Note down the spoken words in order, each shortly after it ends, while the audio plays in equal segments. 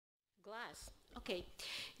has. Okay.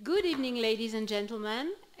 Good evening, ladies and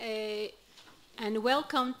gentlemen, and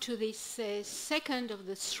welcome to this second of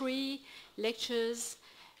the three lectures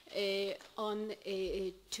to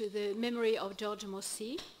the memory of George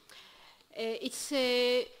Mossy. It's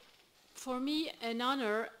for me an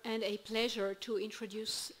honor and a pleasure to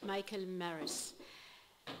introduce Michael Marrus.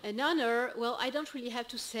 An honor, well, I don't really have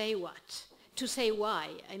to say why.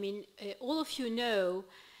 I mean, all of you know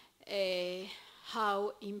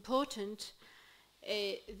how important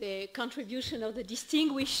the contribution of the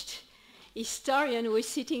distinguished historian who is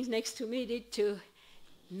sitting next to me did to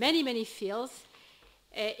many, many fields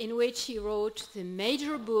in which he wrote the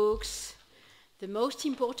major books, the most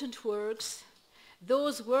important works,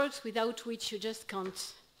 those works without which you just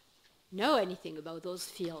can't know anything about those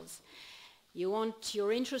fields.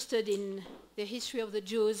 You're interested in the history of the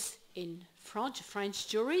Jews in French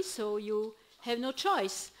Jewry, so you have no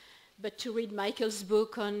choice but to read Michael's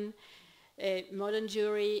book on modern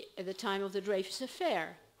Jewry at the time of the Dreyfus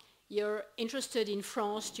Affair. You're interested in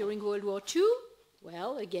France during World War II?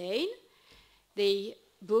 Well, again, the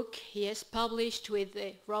book he has published with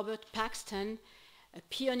Robert Paxton, a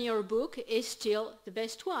pioneer book, is still the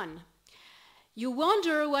best one. You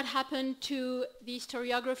wonder what happened to the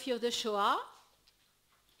historiography of the Shoah?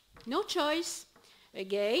 No choice.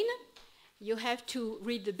 Again, you have to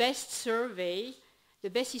read the best survey, the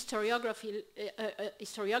best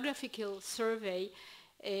historiographical survey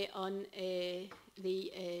on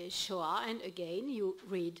the Shoah, and again you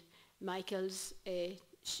read Michael's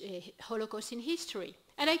Holocaust in History.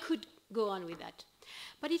 And I could go on with that.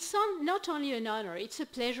 But it's not only an honor, it's a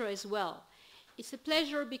pleasure as well. It's a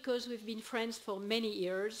pleasure because we've been friends for many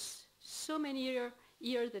years, so many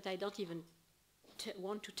years that I don't even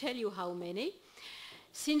want to tell you how many.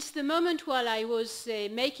 Since the moment while I was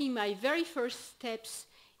making my very first steps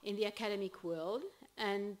in the academic world,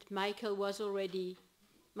 and Michael was already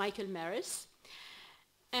Michael Marrus,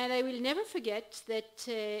 and I will never forget that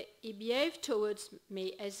he behaved towards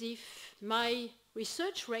me as if my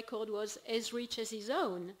research record was as rich as his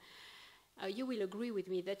own. You will agree with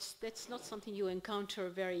me that's not something you encounter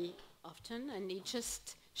very often, and it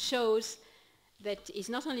just shows that he's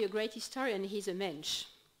not only a great historian, he's a mensch.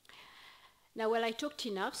 Now, well, I talked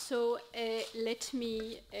enough, so let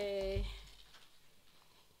me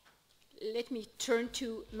turn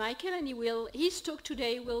to Michael, and his talk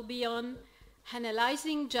today will be on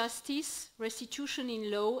analyzing justice, restitution in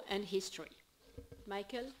law, and history.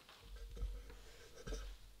 Michael?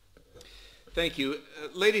 Thank you.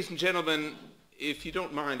 Ladies and gentlemen, if you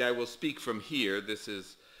don't mind, I will speak from here. This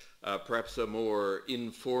is perhaps a more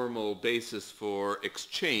informal basis for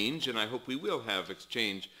exchange, and I hope we will have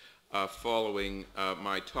exchange following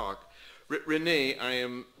my talk. Rina,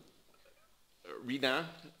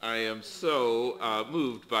 I am so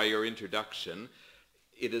moved by your introduction.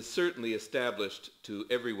 It is certainly established to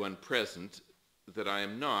everyone present that I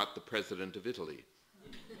am not the President of Italy.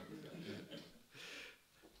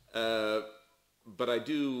 But I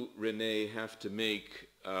do, Rene, have to make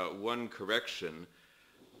one correction.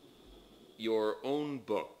 Your own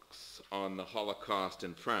books on the Holocaust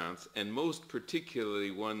in France, and most particularly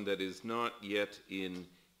one that is not yet in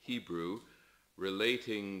Hebrew,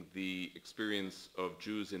 relating the experience of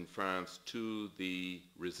Jews in France to the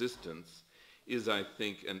resistance, is, I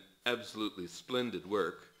think, an absolutely splendid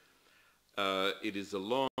work. It is a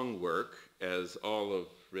long work, as all of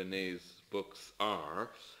Rene's books are,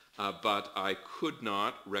 but I could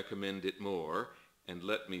not recommend it more. And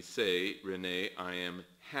let me say, Rene, I am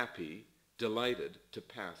happy, delighted to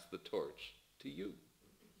pass the torch to you.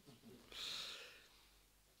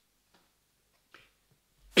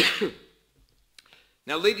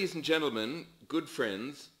 Now, ladies and gentlemen, good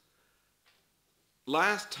friends,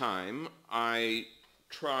 last time I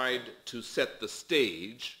tried to set the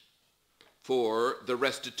stage for the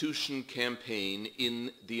restitution campaign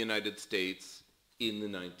in the United States in the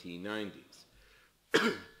 1990s.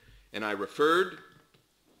 And I referred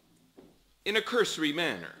in a cursory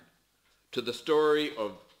manner to the story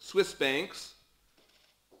of Swiss banks,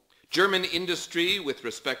 German industry with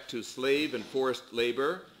respect to slave and forced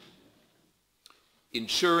labor,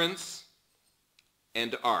 insurance,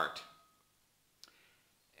 and art.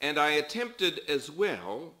 And I attempted as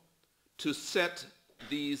well to set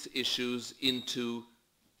these issues into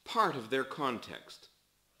part of their context,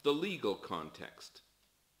 the legal context.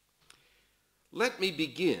 Let me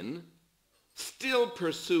begin, still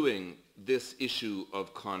pursuing this issue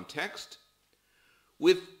of context,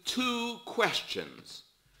 with two questions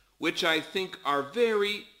which I think are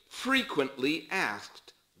very frequently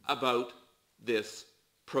asked about this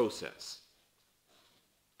process.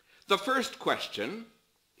 The first question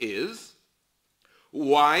is,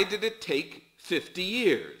 Why did it take 50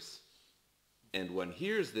 years? And one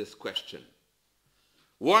hears this question.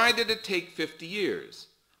 Why did it take 50 years?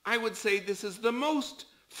 I would say this is the most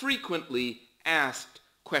frequently asked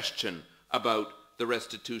question about the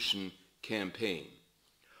Restitution campaign.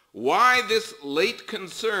 Why this late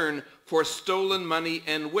concern for stolen money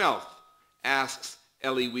and wealth, asks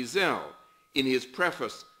Elie Wiesel in his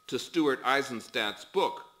preface to Stuart Eisenstadt's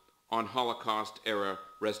book on Holocaust-era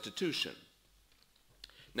restitution.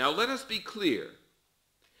 Now let us be clear.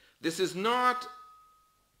 This is not,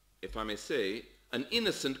 if I may say, an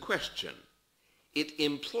innocent question. It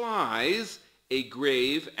implies a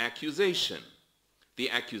grave accusation. The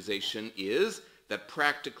accusation is that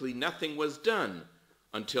practically nothing was done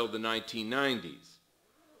until the 1990s,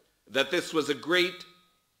 that this was a great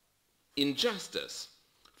injustice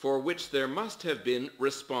for which there must have been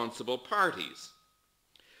responsible parties.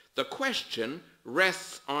 The question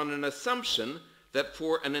rests on an assumption that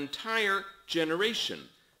for an entire generation,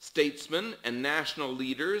 statesmen and national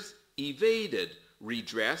leaders evaded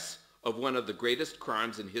redress of one of the greatest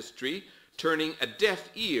crimes in history, turning a deaf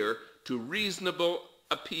ear to reasonable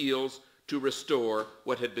appeals to restore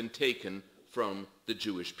what had been taken from the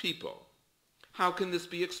Jewish people. How can this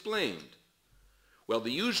be explained? Well,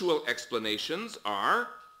 the usual explanations are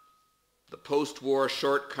the post-war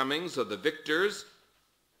shortcomings of the victors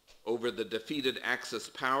over the defeated Axis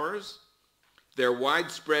powers, their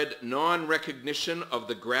widespread non-recognition of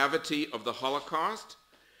the gravity of the Holocaust,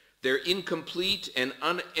 their incomplete and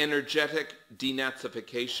unenergetic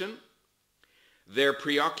denazification, their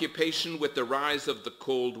preoccupation with the rise of the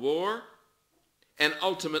Cold War, and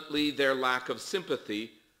ultimately their lack of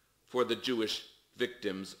sympathy for the Jewish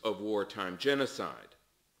victims of wartime genocide.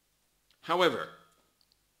 However,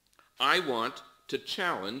 I want to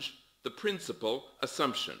challenge the principal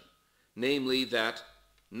assumption, namely that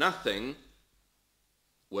nothing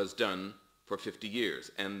was done for 50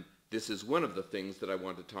 years, and this is one of the things that I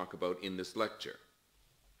want to talk about in this lecture.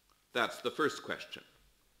 That's the first question.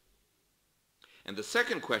 And the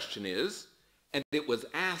second question is, and it was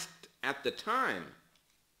asked at the time,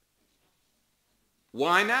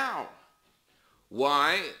 why now?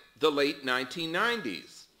 Why the late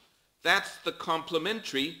 1990s? That's the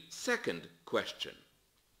complementary second question.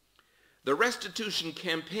 The Restitution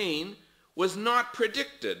campaign was not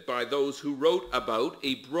predicted by those who wrote about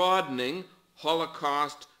a broadening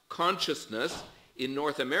Holocaust consciousness in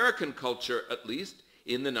North American culture, at least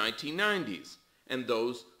in the 1990s, and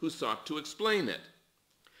those who sought to explain it.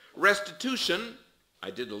 Restitution,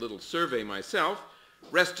 I did a little survey myself,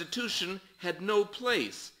 restitution had no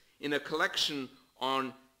place in a collection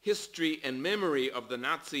on history and memory of the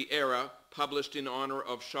Nazi era published in honor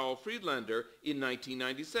of Saul Friedlander in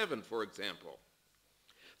 1997, for example.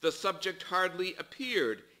 The subject hardly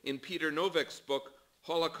appeared in Peter Novick's book,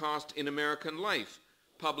 Holocaust in American Life,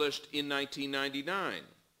 published in 1999.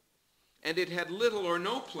 And it had little or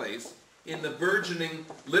no place in the burgeoning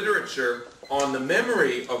literature on the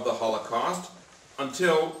memory of the Holocaust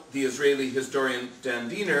until the Israeli historian Dan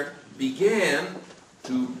Diener began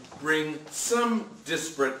to bring some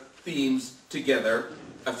disparate themes together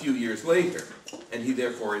a few years later, and he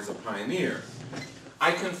therefore is a pioneer.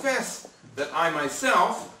 I confess that I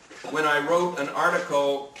myself, when I wrote an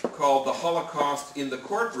article called The Holocaust in the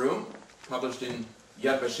Courtroom, published in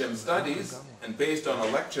Yad Vashem Studies, and based on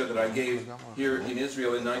a lecture that I gave here in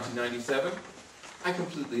Israel in 1997, I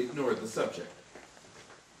completely ignored the subject.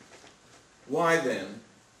 Why then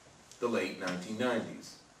the late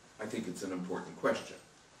 1990s? I think it's an important question.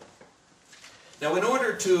 Now, in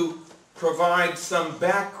order to provide some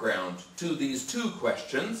background to these two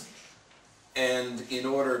questions, and in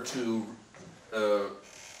order to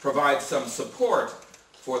provide some support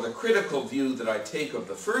for the critical view that I take of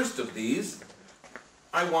the first of these,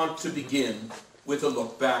 I want to begin with a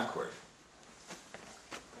look backward.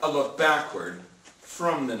 A look backward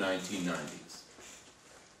from the 1990s.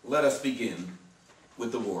 Let us begin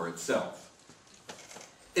with the war itself.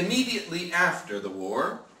 Immediately after the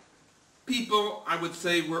war, people, I would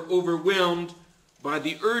say, were overwhelmed by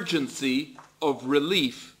the urgency of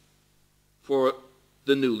relief for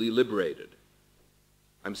the newly liberated.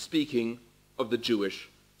 I'm speaking of the Jewish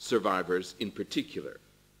survivors in particular,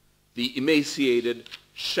 the emaciated,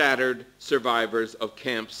 shattered survivors of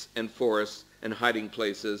camps and forests and hiding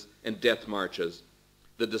places and death marches,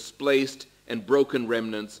 the displaced and broken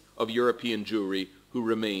remnants of European Jewry who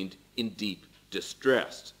remained in deep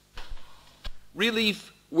distress.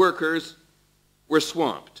 Relief workers were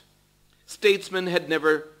swamped. Statesmen had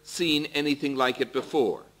never seen anything like it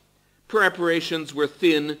before. Preparations were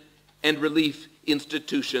thin, and relief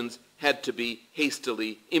institutions had to be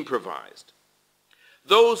hastily improvised.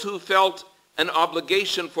 Those who felt an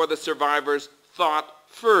obligation for the survivors thought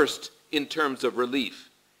first in terms of relief,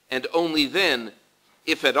 and only then,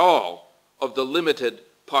 if at all, of the limited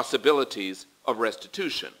possibilities of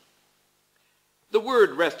restitution. The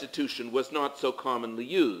word restitution was not so commonly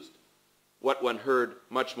used. What one heard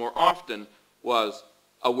much more often was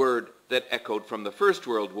a word that echoed from the First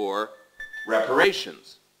World War,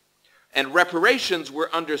 reparations. And reparations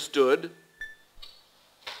were understood,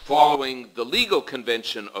 following the legal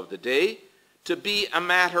convention of the day, to be a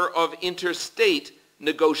matter of interstate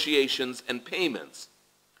negotiations and payments.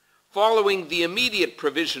 Following the immediate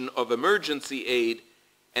provision of emergency aid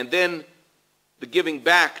and then the giving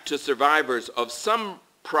back to survivors of some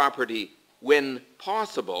property when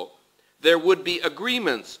possible, there would be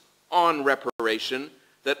agreements on reparation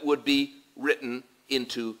that would be written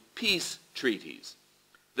into peace treaties.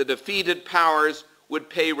 The defeated powers would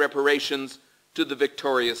pay reparations to the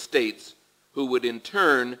victorious states, who would in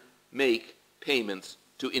turn make payments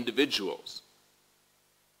to individuals.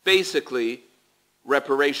 Basically,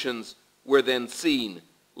 reparations were then seen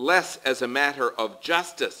less as a matter of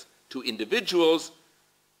justice to individuals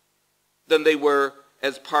than they were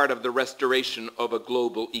as part of the restoration of a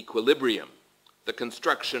global equilibrium, the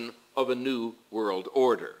construction of a new world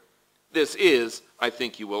order. This is, I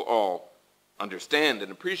think you will all understand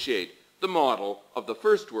and appreciate, the model of the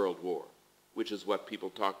First World War, which is what people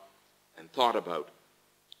talked and thought about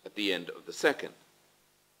at the end of the Second.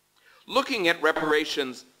 Looking at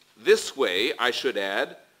reparations this way, I should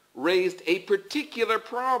add, raised a particular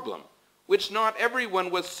problem which not everyone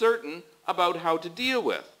was certain about how to deal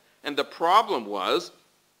with. And the problem was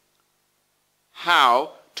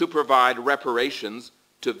how to provide reparations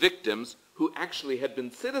to victims who actually had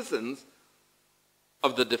been citizens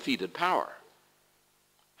of the defeated power.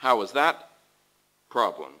 How was that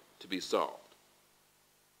problem to be solved?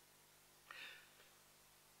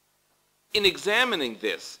 In examining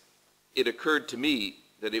this, it occurred to me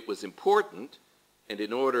that it was important, and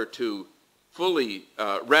in order to fully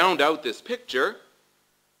round out this picture,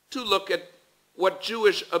 to look at what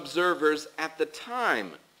Jewish observers at the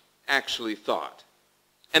time actually thought.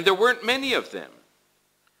 And there weren't many of them,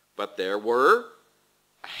 but there was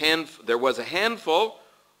a handful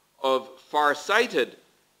of far-sighted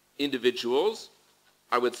individuals,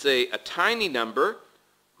 I would say a tiny number,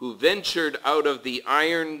 who ventured out of the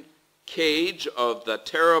iron cage of the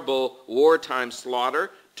terrible wartime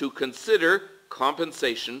slaughter to consider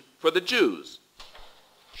compensation for the Jews.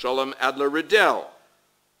 Sholem Adler-Riddell,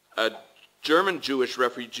 a German Jewish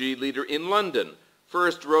refugee leader in London,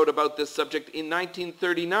 first wrote about this subject in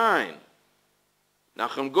 1939.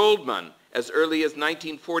 Nachum Goldman, as early as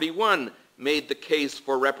 1941, made the case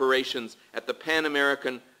for reparations at the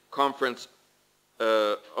Pan-American Conference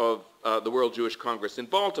of the World Jewish Congress in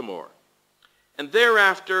Baltimore. And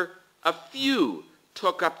thereafter, a few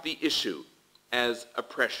took up the issue as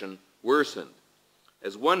oppression worsened.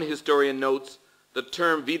 As one historian notes, the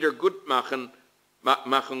term Wiedergutmachen,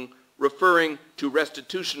 referring to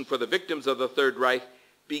restitution for the victims of the Third Reich,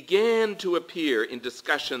 began to appear in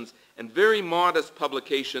discussions and very modest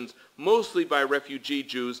publications, mostly by refugee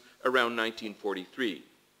Jews, around 1943.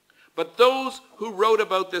 But those who wrote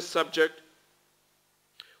about this subject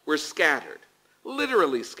were scattered,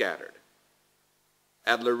 literally scattered.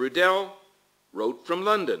 Adler-Riddell wrote from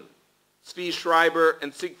London. Zvi Schreiber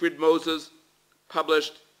and Siegfried Moses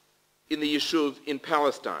published in the Yishuv in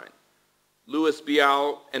Palestine. Louis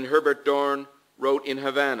Bial and Herbert Dorn wrote in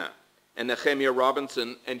Havana, and Nehemiah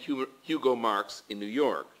Robinson and Hugo Marx in New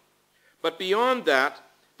York. But beyond that,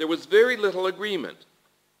 there was very little agreement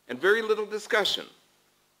and very little discussion.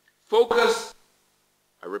 Focus,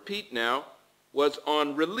 I repeat now, was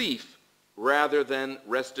on relief rather than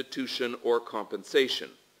restitution or compensation.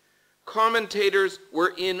 Commentators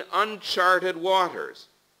were in uncharted waters,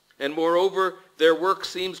 and moreover, their work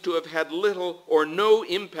seems to have had little or no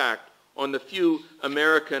impact on the few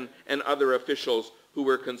American and other officials who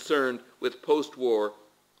were concerned with post-war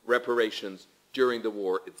reparations during the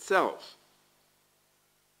war itself.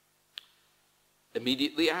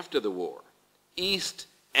 Immediately after the war, East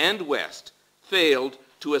and West failed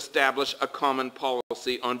to establish a common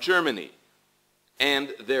policy on Germany,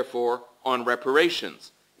 and therefore on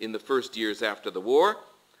reparations in the first years after the war,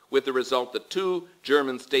 with the result that two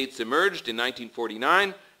German states emerged in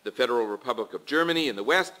 1949, the Federal Republic of Germany in the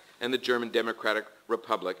West and the German Democratic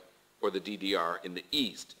Republic, or the DDR, in the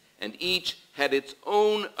East. And each had its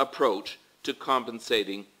own approach to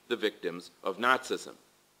compensating the victims of Nazism.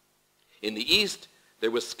 In the East,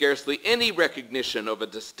 there was scarcely any recognition of a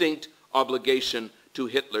distinct obligation to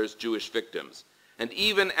Hitler's Jewish victims. And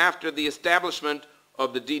even after the establishment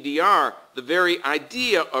of the DDR, the very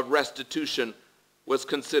idea of restitution was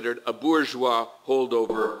considered a bourgeois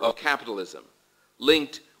holdover of capitalism,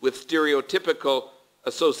 linked with stereotypical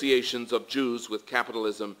associations of Jews with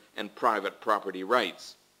capitalism and private property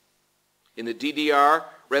rights. In the DDR,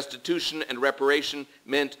 restitution and reparation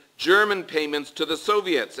meant German payments to the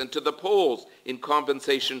Soviets and to the Poles in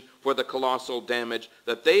compensation for the colossal damage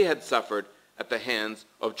that they had suffered at the hands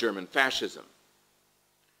of German fascism.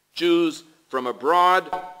 Jews from abroad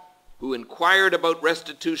who inquired about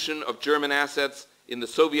restitution of German assets in the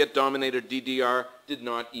Soviet-dominated DDR did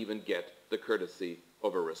not even get the courtesy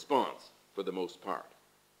of a response, for the most part.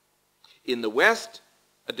 In the West,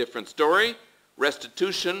 a different story.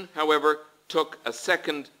 Restitution, however, took a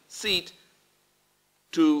second seat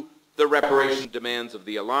to the reparation demands of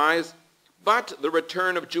the Allies, but the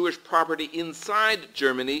return of Jewish property inside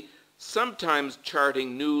Germany, sometimes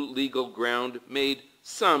charting new legal ground, made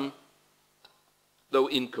some, though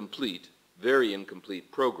incomplete, very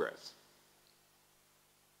incomplete progress.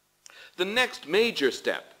 The next major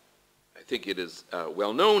step, I think it is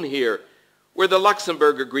well known here, were the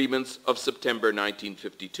Luxembourg Agreements of September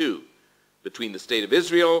 1952 between the State of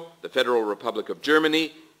Israel, the Federal Republic of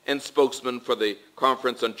Germany, and spokesman for the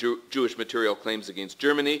Conference on Jewish Material Claims Against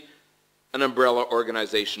Germany, an umbrella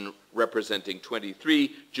organization representing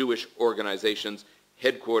 23 Jewish organizations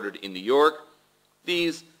headquartered in New York.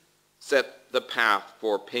 These set the path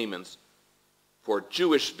for payments for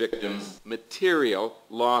Jewish victims' material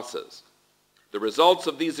losses. The results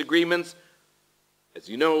of these agreements, as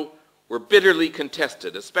you know, were bitterly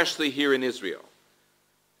contested, especially here in Israel.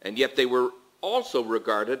 And yet they were also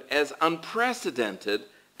regarded as unprecedented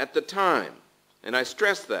at the time. And I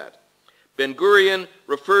stress that. Ben-Gurion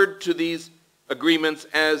referred to these agreements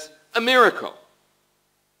as a miracle.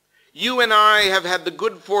 You and I have had the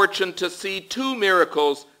good fortune to see two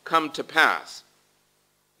miracles come to pass.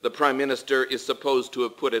 The Prime Minister is supposed to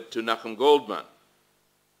have put it to Nachum Goldman.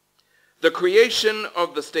 The creation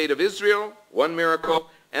of the State of Israel, one miracle,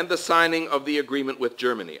 and the signing of the agreement with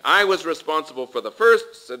Germany. I was responsible for the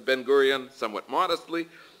first, said Ben-Gurion, somewhat modestly,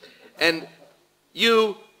 and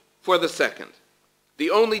you for the second. The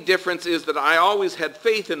only difference is that I always had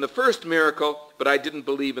faith in the first miracle, but I didn't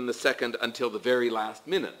believe in the second until the very last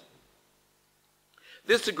minute.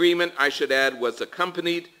 This agreement, I should add, was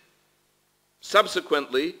accompanied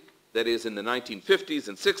subsequently, that is in the 1950s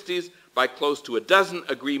and 60s, by close to a dozen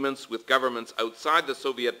agreements with governments outside the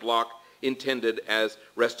Soviet bloc intended as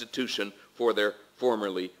restitution for their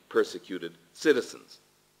formerly persecuted citizens.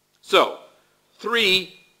 So,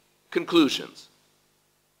 three conclusions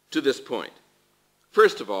to this point.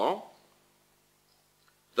 First of all,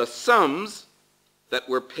 the sums that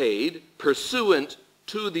were paid pursuant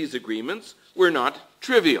to these agreements were not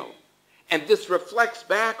trivial. And this reflects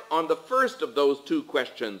back on the first of those two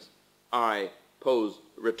questions I posed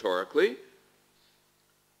rhetorically.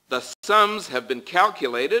 The sums have been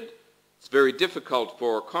calculated. It's very difficult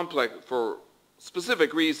for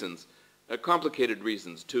specific reasons, complicated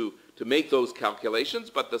reasons to make those calculations,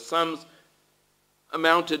 but the sums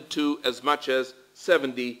amounted to as much as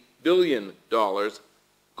 $70 billion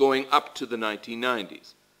going up to the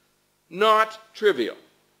 1990s. Not trivial.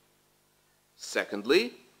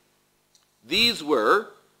 Secondly, these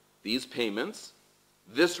payments,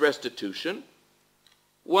 this restitution,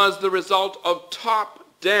 was the result of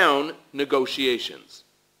top-down negotiations.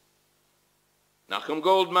 Nachum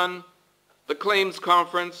Goldman, the Claims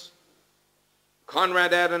Conference,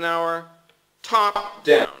 Konrad Adenauer,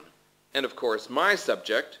 top-down. And of course, my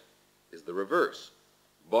subject is the reverse,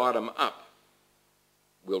 bottom-up.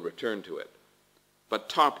 We'll return to it, but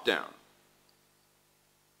top-down.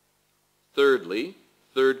 Thirdly,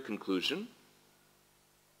 third conclusion,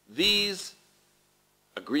 these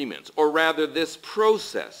agreements, or rather this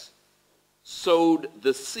process, sowed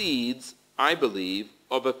the seeds, I believe,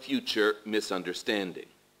 of a future misunderstanding.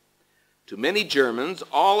 To many Germans,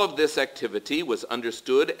 all of this activity was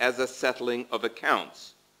understood as a settling of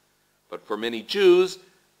accounts. But for many Jews,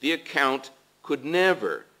 the account could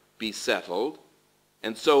never be settled,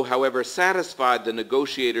 and so however satisfied the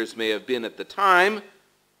negotiators may have been at the time,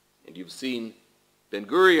 and you've seen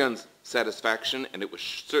Ben-Gurion's satisfaction, and it was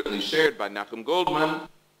certainly shared by Nachum Goldman,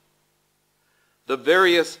 the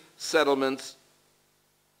various settlements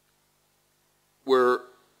were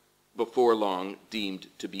before long deemed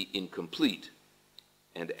to be incomplete,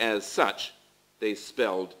 and as such, they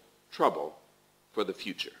spelled trouble for the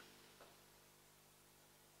future.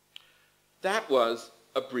 That was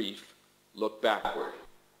a brief look backward.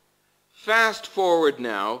 Fast forward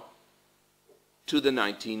now to the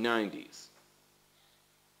 1990s,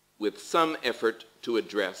 with some effort to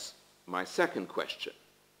address my second question.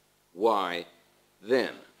 Why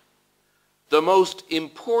then? The most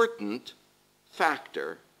important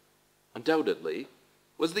factor, undoubtedly,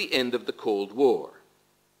 was the end of the Cold War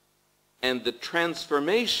and the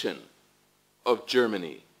transformation of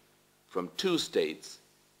Germany from two states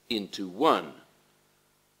into one.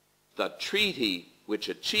 The treaty which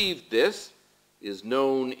achieved this is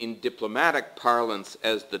known in diplomatic parlance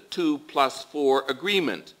as the 2+4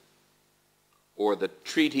 agreement, or the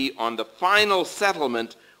Treaty on the Final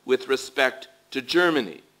Settlement with respect to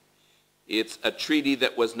Germany. It's a treaty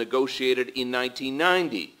that was negotiated in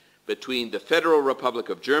 1990 between the Federal Republic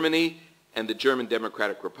of Germany and the German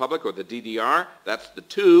Democratic Republic, or the DDR, that's the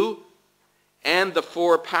two, and the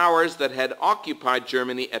four powers that had occupied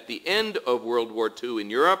Germany at the end of World War II in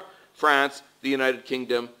Europe: France, the United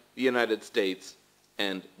Kingdom, the United States,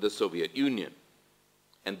 and the Soviet Union.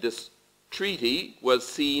 And this treaty was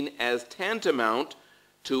seen as tantamount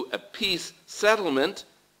to a peace settlement,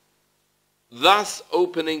 thus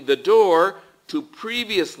opening the door to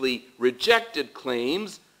previously rejected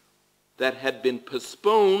claims that had been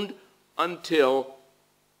postponed until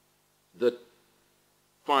the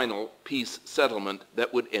final peace settlement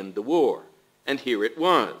that would end the war. And here it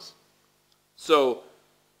was. So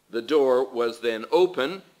the door was then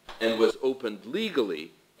open, and was opened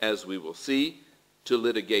legally, as we will see, to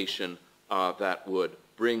litigation that would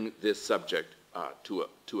bring this subject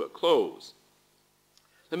to a close.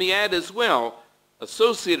 Let me add as well,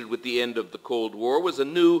 associated with the end of the Cold War was a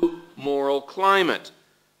new moral climate.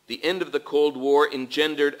 The end of the Cold War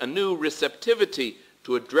engendered a new receptivity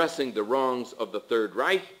to addressing the wrongs of the Third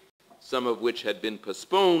Reich, some of which had been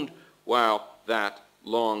postponed while that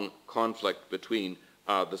long conflict between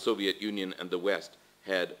the Soviet Union and the West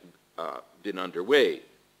had been underway.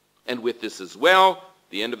 And with this as well,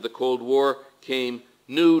 the end of the Cold War, came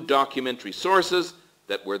new documentary sources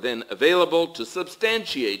that were then available to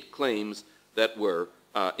substantiate claims that were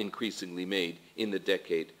increasingly made in the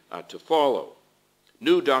decade to follow.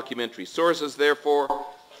 New documentary sources, therefore,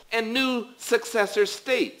 and new successor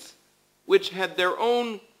states, which had their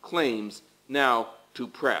own claims now to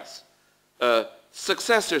press.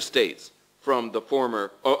 Successor states from the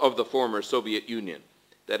former Soviet Union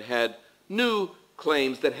that had new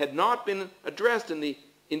claims that had not been addressed in the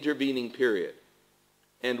intervening period,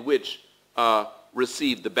 and which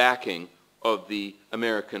received the backing of the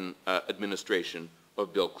American administration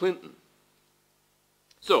of Bill Clinton.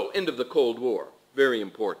 So, end of the Cold War, very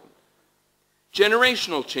important.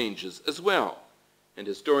 Generational changes as well, and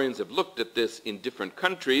historians have looked at this in different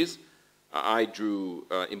countries. I drew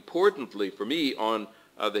importantly for me on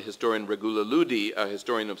the historian Regula Ludi, a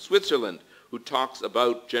historian of Switzerland, who talks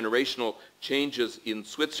about generational changes in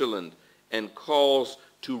Switzerland and calls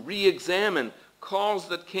to re-examine calls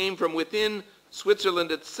that came from within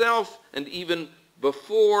Switzerland itself, and even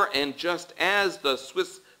before and just as the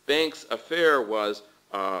Swiss banks affair was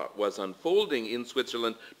unfolding in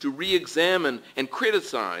Switzerland, to re-examine and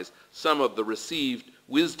criticize some of the received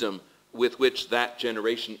wisdom with which that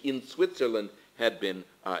generation in Switzerland had been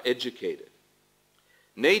educated.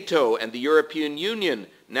 NATO and the European Union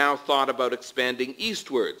now thought about expanding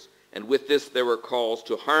eastwards, and with this there were calls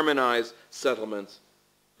to harmonize settlements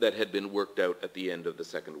that had been worked out at the end of the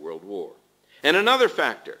Second World War. And another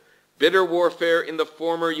factor, bitter warfare in the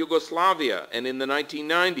former Yugoslavia and in the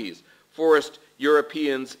 1990s forced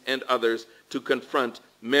Europeans and others to confront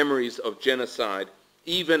memories of genocide,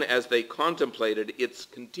 even as they contemplated its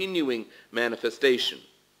continuing manifestation.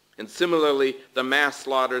 And similarly, the mass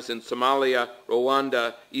slaughters in Somalia,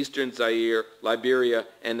 Rwanda, Eastern Zaire, Liberia,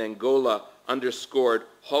 and Angola underscored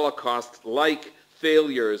Holocaust-like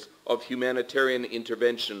failures of humanitarian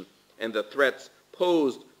intervention and the threats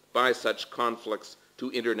posed by such conflicts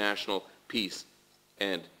to international peace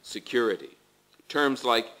and security. Terms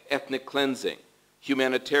like ethnic cleansing,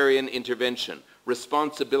 humanitarian intervention,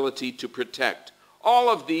 responsibility to protect, all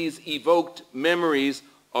of these evoked memories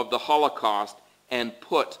of the Holocaust and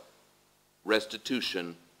put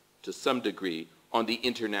restitution to some degree on the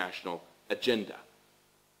international agenda.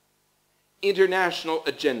 International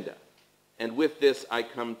agenda. And with this I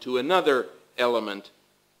come to another element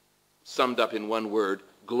summed up in one word,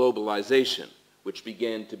 globalization, which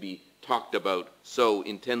began to be talked about so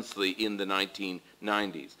intensely in the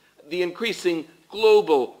 1990s. The increasing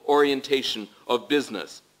global orientation of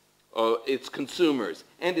business, its consumers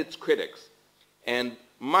and its critics, and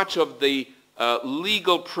much of the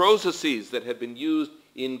legal processes that had been used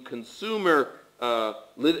in consumer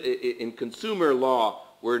law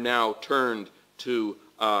were now turned to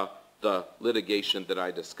the litigation that I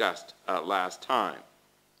discussed last time.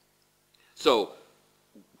 So,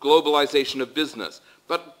 globalization of business,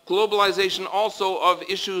 but globalization also of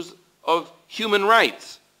issues of human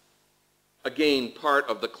rights. Again, part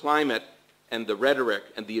of the climate and the rhetoric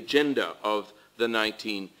and the agenda of the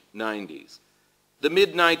 1990s. The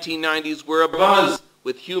mid-1990s were abuzz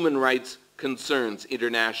with human rights concerns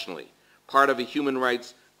internationally, part of a human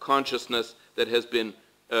rights consciousness that has been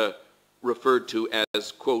referred to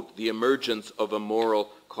as, quote, the emergence of a moral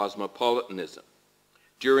cosmopolitanism.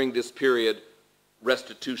 During this period,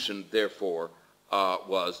 restitution, therefore,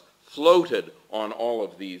 was floated on all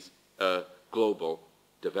of these global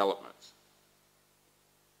developments.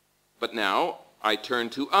 But now I turn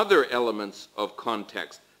to other elements of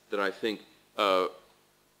context that I think,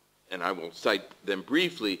 and I will cite them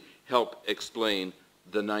briefly, help explain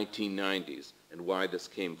the 1990s and why this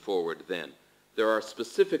came forward then. There are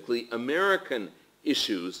specifically American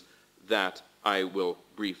issues that I will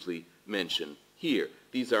briefly mention here.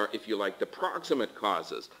 These are, if you like, the proximate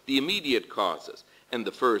causes, the immediate causes. And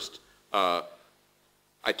the first I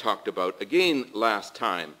talked about again last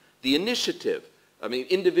time, the initiative. I mean,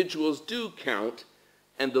 individuals do count,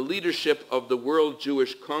 and the leadership of the World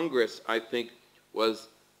Jewish Congress, I think, was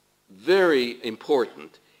very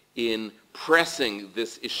important in pressing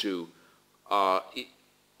this issue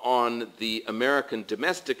on the American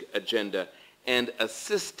domestic agenda and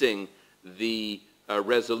assisting the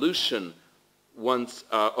resolution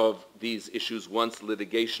of these issues once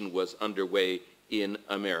litigation was underway in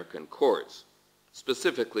American courts.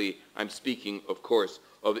 Specifically, I'm speaking, of course,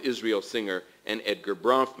 of Israel Singer and Edgar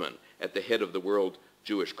Bronfman at the head of the World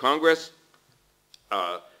Jewish Congress.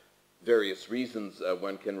 Various reasons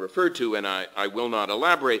one can refer to, and I will not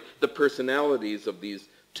elaborate, the personalities of these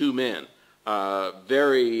two men.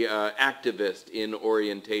 Very activist in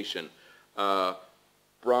orientation.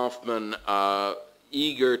 Bronfman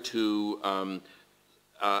eager to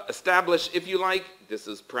establish, if you like, this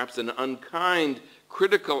is perhaps an unkind,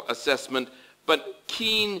 critical assessment, but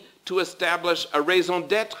keen to establish a raison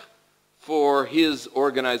d'etre for his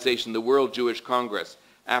organization, the World Jewish Congress.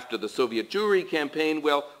 After the Soviet Jewry campaign,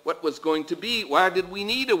 well, what was going to be? Why did we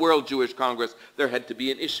need a World Jewish Congress? There had to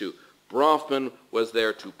be an issue. Bronfman was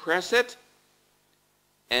there to press it,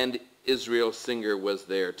 and Israel Singer was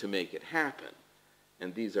there to make it happen.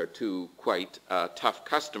 And these are two quite tough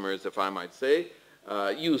customers, if I might say,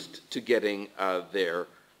 used to getting their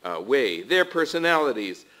way. Their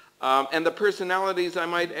personalities, and the personalities, I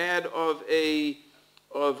might add, of a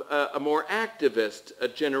more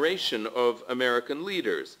activist generation of American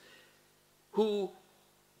leaders who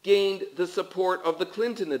gained the support of the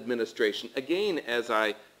Clinton administration. Again, as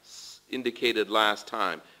I indicated last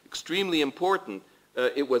time, extremely important.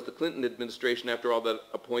 It was the Clinton administration, after all, that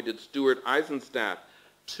appointed Stuart Eisenstadt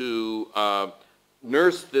to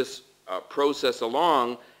nurse this process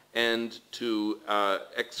along and to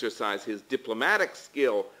exercise his diplomatic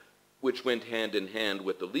skill, which went hand in hand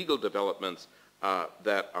with the legal developments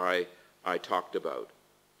that I talked about.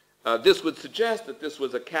 This would suggest that this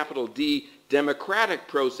was a capital D democratic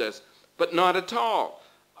process, but not at all.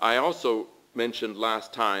 I also mentioned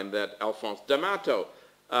last time that Alphonse D'Amato,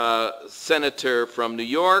 senator from New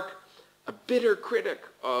York, a bitter critic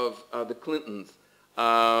of the Clintons,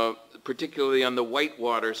 particularly on the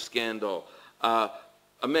Whitewater scandal,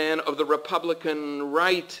 a man of the Republican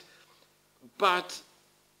right, but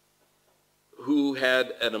who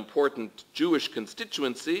had an important Jewish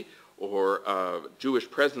constituency or Jewish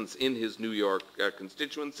presence in his New York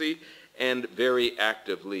constituency, and very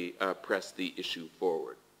actively pressed the issue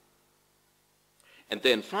forward. And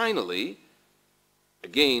then finally,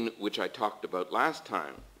 again, which I talked about last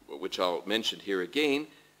time, which I'll mention here again,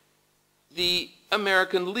 the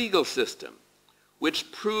American legal system,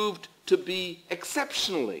 which proved to be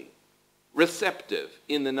exceptionally receptive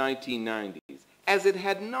in the 1990s, as it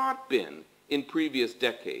had not been in previous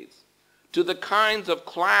decades, to the kinds of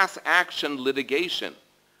class action litigation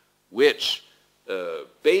which,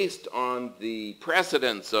 based on the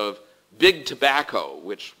precedents of big tobacco,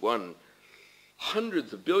 which won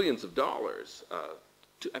hundreds of billions of dollars,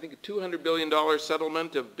 I think a $200 billion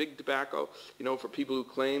settlement of big tobacco, you know, for people who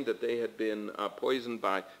claimed that they had been poisoned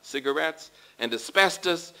by cigarettes, and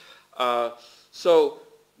asbestos. So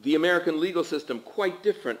the American legal system quite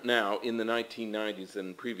different now in the 1990s than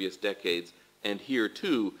in previous decades, and here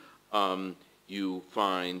too you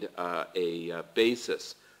find a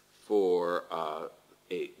basis for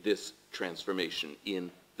this transformation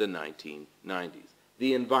in the 1990s.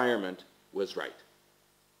 The environment was right.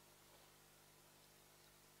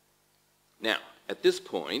 Now, at this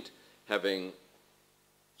point, having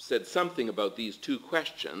said something about these two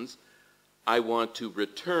questions, I want to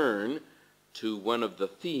return to one of the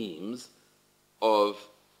themes of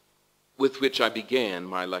with which I began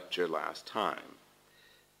my lecture last time,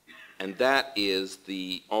 and that is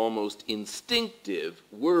the almost instinctive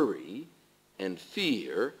worry and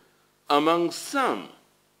fear among some,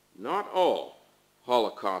 not all,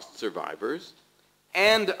 Holocaust survivors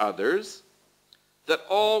and others, that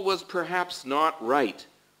all was perhaps not right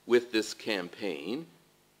with this campaign,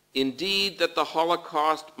 indeed that the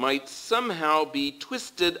Holocaust might somehow be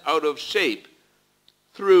twisted out of shape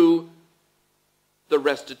through the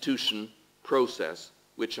restitution process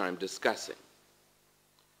which I'm discussing.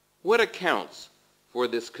 What accounts for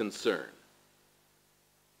this concern?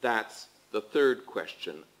 That's the third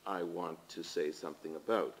question I want to say something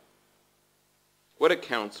about. What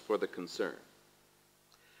accounts for the concern?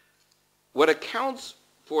 What accounts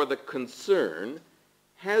for the concern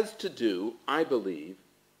has to do, I believe,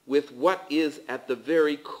 with what is at the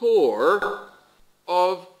very core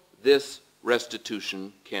of this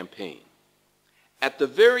restitution campaign. At the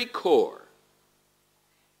very core,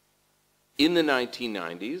 in the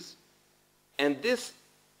 1990s, and this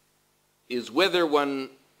is whether one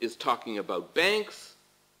is talking about banks,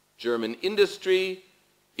 German industry,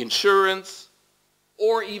 insurance,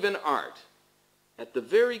 or even art, at the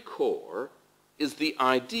very core is the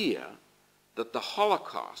idea that the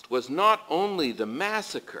Holocaust was not only the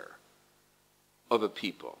massacre of a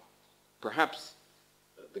people, perhaps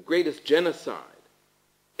the greatest genocide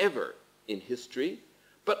ever in history,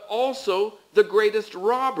 but also the greatest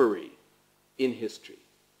robbery in history.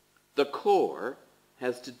 The core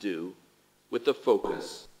has to do with the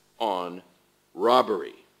focus on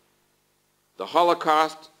robbery. The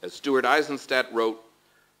Holocaust, as Stuart Eisenstadt wrote,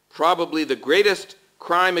 probably the greatest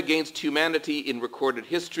crime against humanity in recorded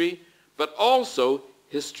history, but also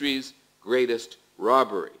history's greatest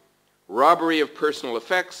robbery. Robbery of personal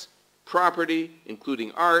effects, property,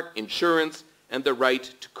 including art, insurance, and the right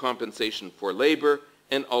to compensation for labor,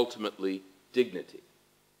 and ultimately dignity.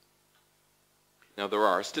 Now, there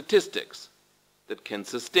are statistics that can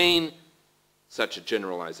sustain such a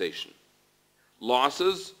generalization.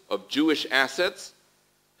 Losses of Jewish assets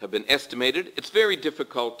have been estimated. It's very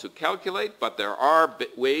difficult to calculate, but there are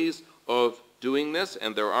ways of doing this,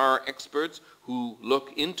 and there are experts who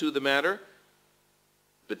look into the matter,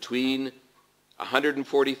 between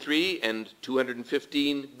 143 and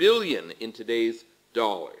 215 billion in today's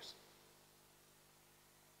dollars.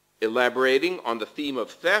 Elaborating on the theme of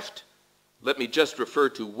theft, let me just refer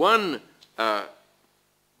to one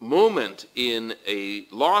moment in a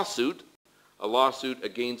lawsuit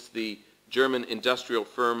against the German industrial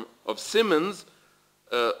firm of Siemens,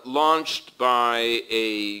 launched by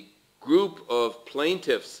a group of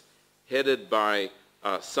plaintiffs headed by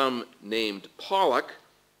some named Pollock,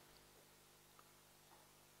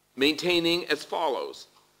 maintaining as follows: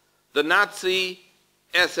 the Nazi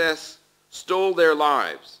SS stole their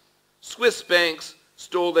lives, Swiss banks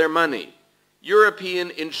stole their money,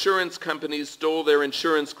 European insurance companies stole their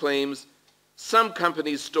insurance claims, some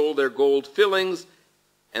companies stole their gold fillings,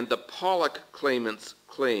 and the Pollock claimants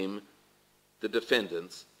claim the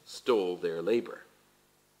defendants stole their labor.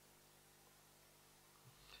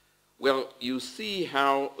 Well, you see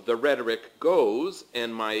how the rhetoric goes,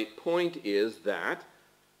 and my point is that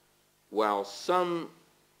while some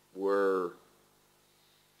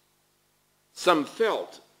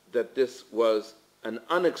felt that this was an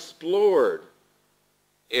unexplored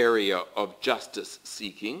area of justice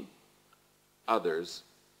seeking, others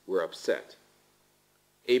were upset.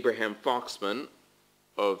 Abraham Foxman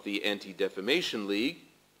of the Anti-Defamation League,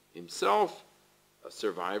 himself a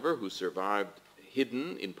survivor who survived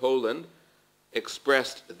hidden in Poland,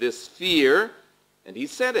 expressed this fear, and he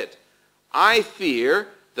said it: "I fear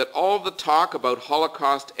that all the talk about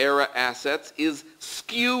Holocaust-era assets is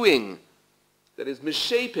skewing, that is,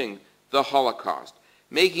 misshaping the Holocaust,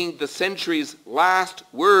 making the century's last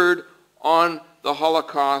word on the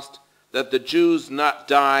Holocaust that the Jews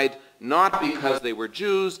died not because they were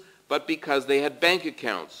Jews, but because they had bank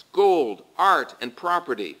accounts, gold, art, and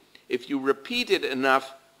property. If you repeat it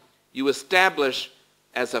enough, you establish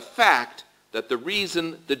as a fact that the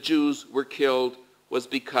reason the Jews were killed was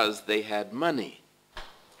because they had money."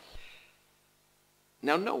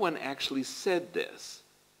 Now, no one actually said this,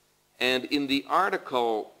 and in the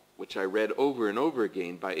article which I read over and over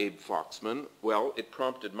again by Abe Foxman, well, it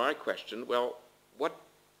prompted my question, well, what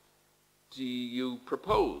do you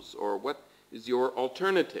propose, or what is your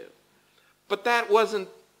alternative? But that wasn't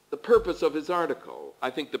the purpose of his article. I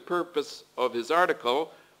think the purpose of his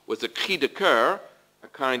article was a cri de coeur, a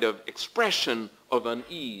kind of expression of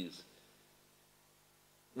unease,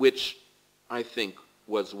 which I think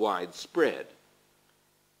was widespread.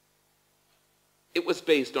 It was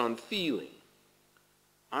based on feeling.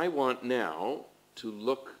 I want now to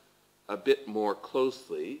look a bit more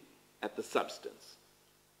closely at the substance,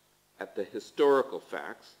 at the historical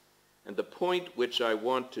facts, and the point which I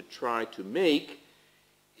want to try to make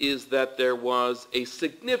is that there was a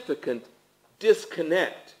significant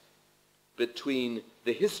disconnect between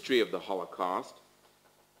the history of the Holocaust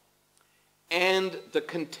and the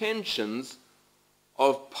contentions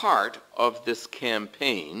of part of this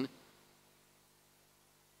campaign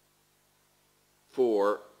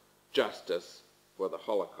for justice for the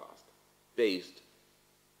Holocaust, based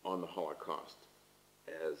on the Holocaust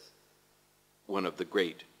as one of the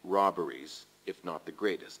great robberies, if not the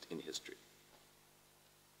greatest, in history.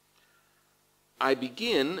 I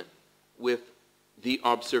begin with the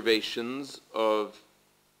observations of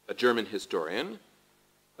a German historian,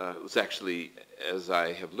 who's actually, as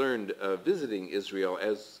I have learned, visiting Israel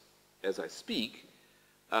as I speak,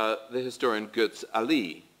 the historian Götz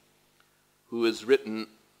Ali, who has written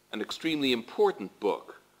an extremely important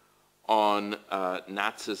book on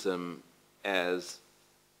Nazism as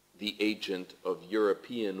the agent of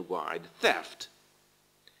European-wide theft.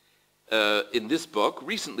 In this book,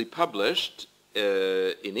 recently published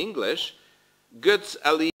in English, Götz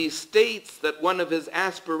Ali states that one of his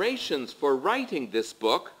aspirations for writing this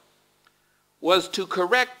book was to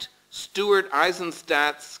correct Stuart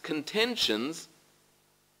Eisenstadt's contentions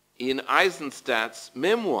in Eisenstadt's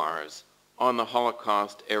memoirs on the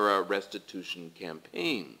Holocaust-era restitution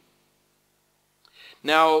campaign.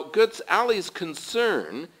 Now, Götz Ali's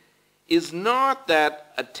concern is not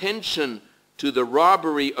that attention to the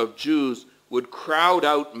robbery of Jews would crowd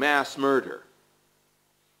out mass murder.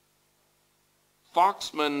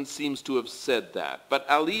 Foxman seems to have said that, but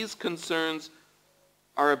Ali's concerns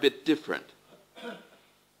are a bit different.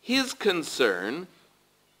 His concern,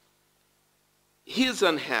 his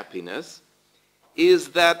unhappiness, is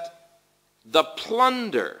that the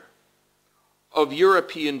plunder of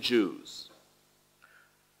European Jews,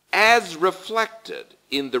 as reflected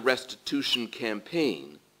in the restitution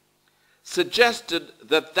campaign, suggested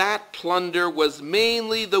that that plunder was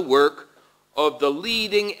mainly the work of the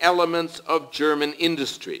leading elements of German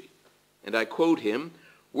industry. And I quote him,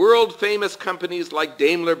 "World-famous companies like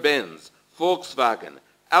Daimler-Benz, Volkswagen,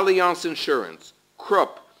 Allianz Insurance,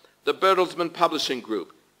 Krupp, the Bertelsmann Publishing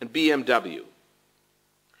Group, and BMW."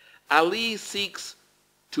 Ali seeks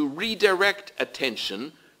to redirect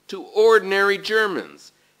attention to ordinary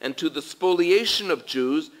Germans and to the spoliation of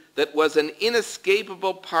Jews that was an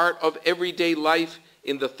inescapable part of everyday life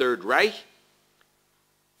in the Third Reich,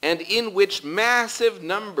 and in which massive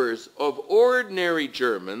numbers of ordinary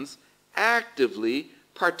Germans actively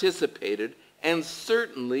participated and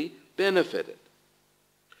certainly benefited.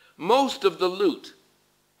 Most of the loot,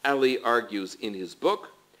 Ali argues in his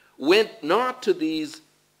book, went not to these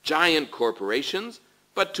giant corporations,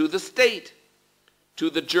 but to the state, to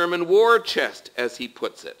the German war chest, as he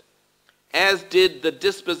puts it, as did the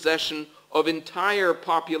dispossession of entire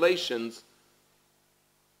populations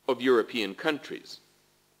of European countries.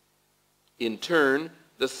 In turn,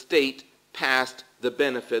 the state passed the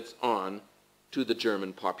benefits on to the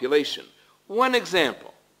German population. One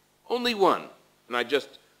example, only one, and I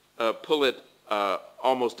just pull it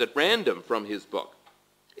almost at random from his book.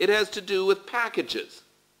 It has to do with packages.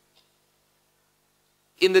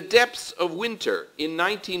 In the depths of winter in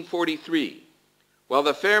 1943, while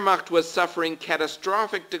the Wehrmacht was suffering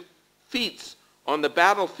catastrophic defeats on the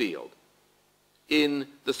battlefield in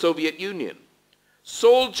the Soviet Union,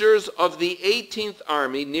 soldiers of the 18th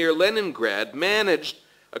Army near Leningrad managed,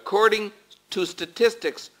 according to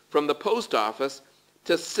statistics from the post office,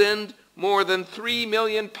 to send more than 3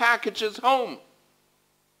 million packages home.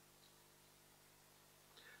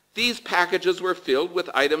 These packages were filled with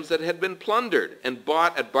items that had been plundered and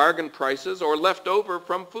bought at bargain prices or left over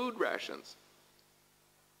from food rations.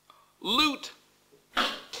 Loot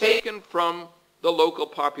taken from the local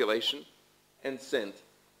population and sent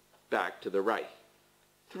back to the Reich.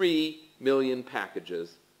 3 million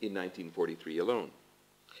packages in 1943 alone.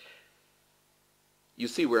 You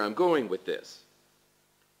see where I'm going with this.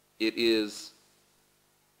 It is,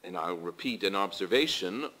 and I'll repeat an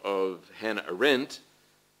observation of Hannah Arendt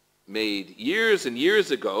made years and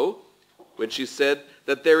years ago when she said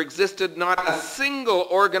that there existed not a single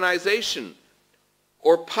organization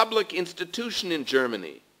or public institution in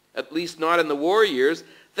Germany, at least not in the war years,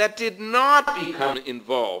 that did not become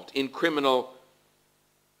involved in criminal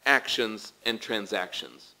actions and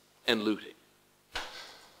transactions and looting.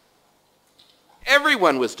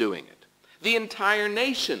 Everyone was doing it. The entire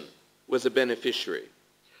nation was a beneficiary.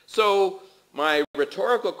 So my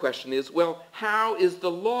rhetorical question is, well, how is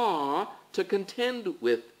the law to contend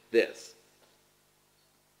with this?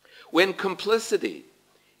 when complicity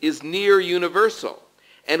is near universal,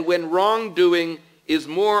 and when wrongdoing is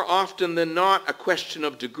more often than not a question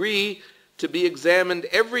of degree to be examined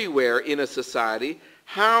everywhere in a society,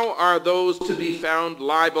 how are those to be found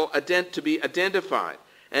liable to be identified?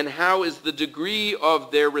 And how is the degree of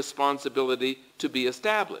their responsibility to be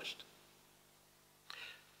established?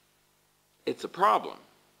 It's a problem.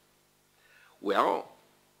 Well,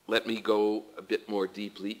 let me go a bit more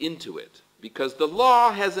deeply into it, because the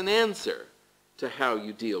law has an answer to how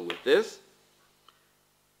you deal with this,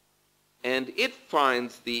 and it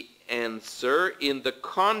finds the answer in the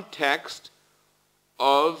context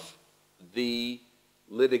of the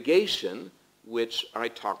litigation which I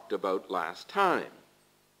talked about last time.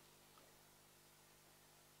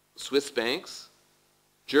 Swiss banks,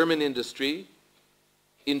 German industry,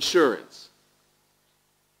 insurance.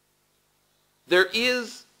 There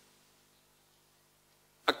is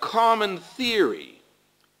a common theory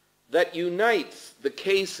that unites the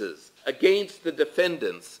cases against the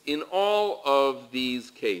defendants in all of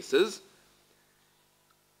these cases,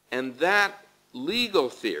 and that legal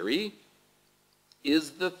theory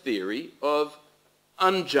is the theory of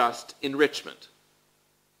unjust enrichment.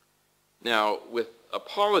 Now, with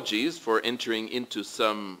apologies for entering into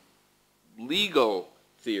some legal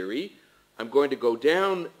theory, I'm going to go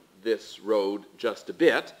down this road just a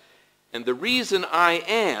bit, and the reason I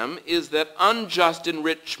am is that unjust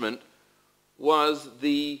enrichment was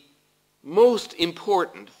the most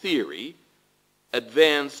important theory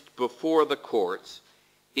advanced before the courts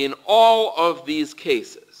in all of these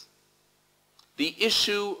cases. The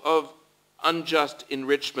issue of unjust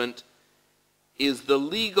enrichment is the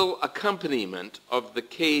legal accompaniment of the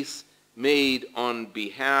case made on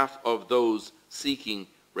behalf of those seeking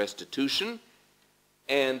restitution,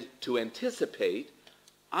 and to anticipate,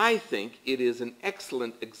 I think it is an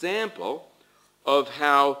excellent example of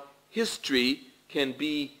how history can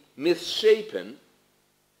be misshapen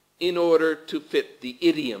in order to fit the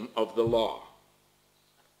idiom of the law.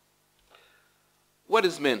 What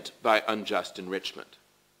is meant by unjust enrichment?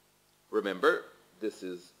 Remember, this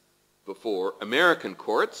is before American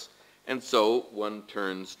courts, and so one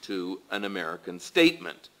turns to an American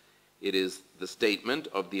statement. It is the statement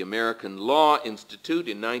of the American Law Institute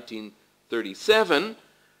in 1937,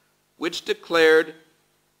 which declared,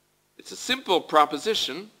 it's a simple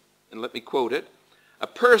proposition, and let me quote it, "A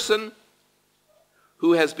person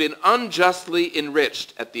who has been unjustly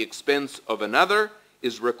enriched at the expense of another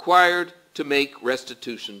is required to make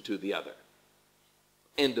restitution to the other."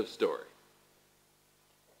 End of story.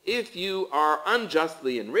 If you are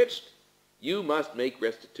unjustly enriched, you must make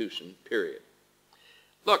restitution, period.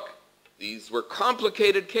 Look, these were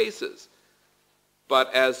complicated cases,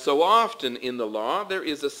 but as so often in the law, there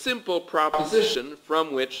is a simple proposition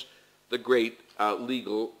from which the great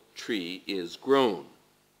legal tree is grown.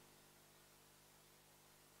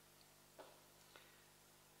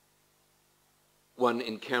 One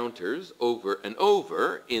encounters over and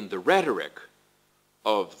over in the rhetoric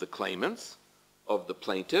of the claimants, of the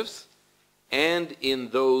plaintiffs, and in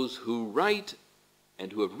those who write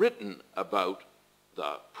and who have written about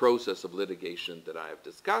the process of litigation that I have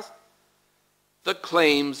discussed, the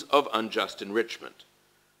claims of unjust enrichment.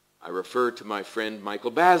 I refer to my friend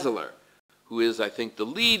Michael Marrus, who is, I think, the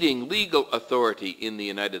leading legal authority in the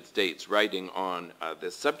United States writing on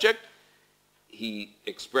this subject. He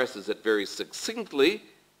expresses it very succinctly,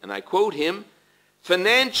 and I quote him,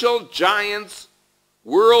 "Financial giants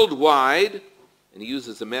worldwide," and he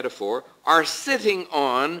uses a metaphor, "are sitting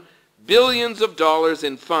on billions of dollars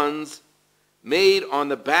in funds made on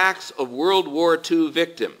the backs of World War II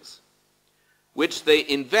victims, which they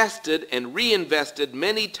invested and reinvested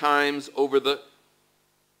many times over the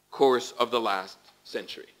course of the last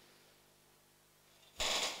century."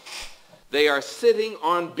 They are sitting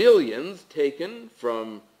on billions taken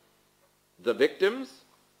from the victims,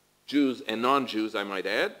 Jews and non-Jews, I might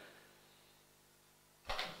add,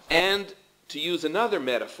 and to use another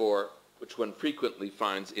metaphor, which one frequently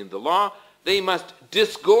finds in the law, they must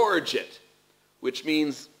disgorge it, which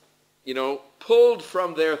means, pulled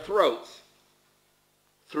from their throats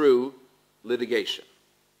through litigation.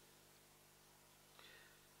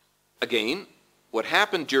 Again, what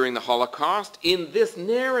happened during the Holocaust in this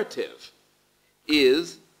narrative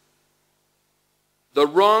is the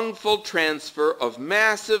wrongful transfer of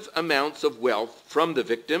massive amounts of wealth from the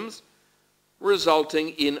victims, resulting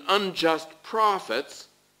in unjust profits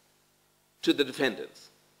to the defendants.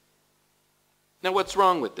 Now, what's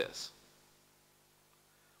wrong with this?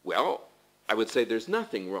 Well, I would say there's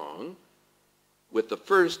nothing wrong with the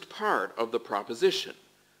first part of the proposition.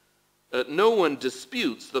 No one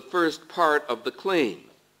disputes the first part of the claim,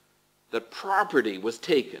 that property was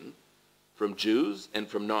taken from Jews and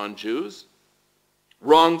from non-Jews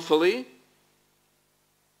wrongfully,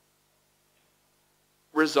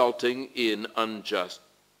 resulting in unjust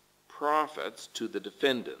profits to the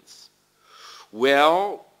defendants.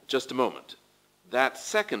 Well, just a moment. That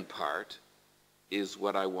second part is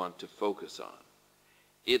what I want to focus on.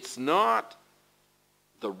 It's not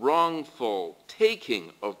the wrongful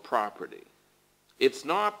taking of property. It's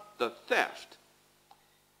not the theft.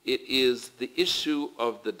 It is the issue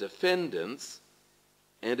of the defendants,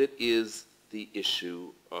 and it is the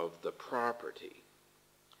issue of the property.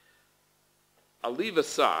 I'll leave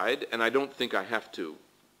aside, and I don't think I have to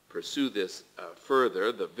pursue this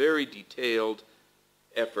further, the very detailed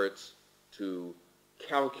efforts to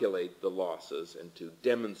calculate the losses and to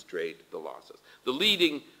demonstrate the losses. The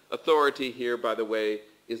leading authority here, by the way,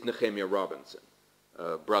 is Nehemiah Robinson,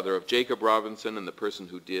 brother of Jacob Robinson and the person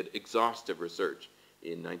who did exhaustive research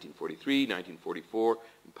in 1943, 1944,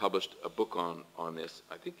 and published a book on this,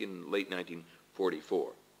 I think in late 1944.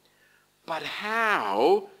 But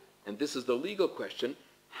how, and this is the legal question,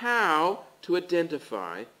 how to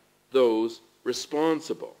identify those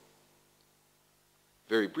responsible?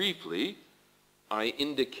 Very briefly, I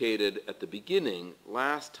indicated at the beginning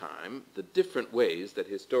last time the different ways that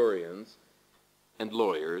historians and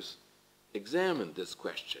lawyers examine this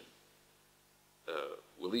question.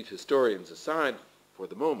 We'll leave historians aside for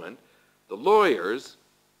the moment. The lawyers,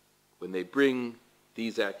 when they bring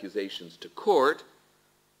these accusations to court,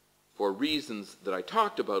 for reasons that I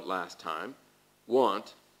talked about last time,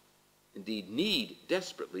 want, indeed need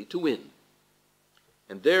desperately to win.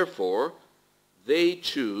 And therefore, they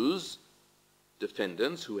choose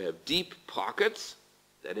defendants who have deep pockets,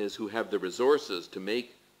 that is, who have the resources to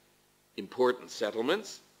make important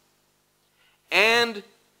settlements, and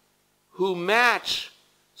who match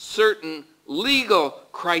certain legal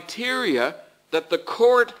criteria that the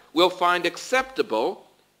court will find acceptable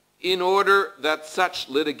in order that such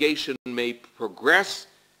litigation may progress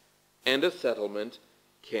and a settlement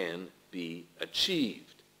can be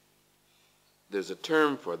achieved. There's a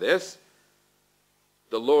term for this.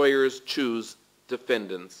 The lawyers choose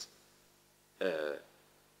defendants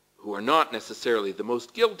who are not necessarily the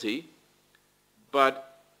most guilty,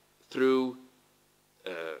 but through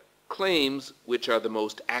claims which are the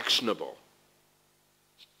most actionable.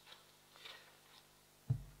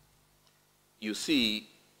 You see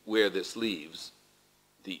where this leaves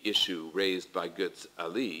the issue raised by Götz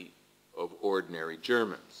Ali of ordinary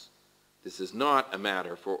Germans. This is not a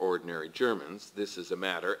matter for ordinary Germans. This is a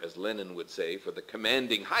matter, as Lenin would say, for the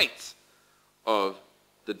commanding heights of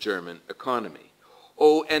the German economy.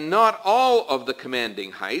 Oh, and not all of the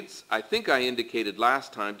commanding heights. I think I indicated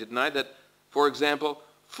last time, didn't I, that, for example,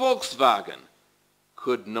 Volkswagen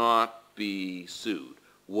could not be sued.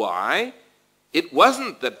 Why? It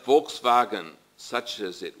wasn't that Volkswagen, such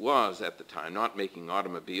as it was at the time, not making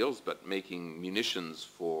automobiles, but making munitions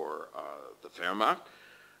for the Wehrmacht.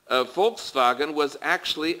 Volkswagen was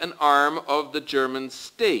actually an arm of the German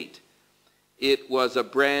state. It was a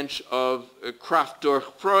branch of Kraft durch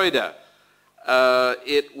Freude.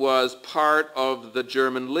 It was part of the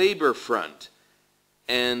German Labor Front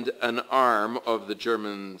and an arm of the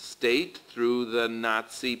German state through the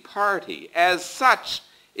Nazi Party. As such,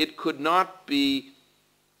 it could not be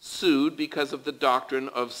sued because of the doctrine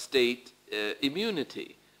of state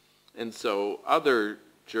immunity. And so other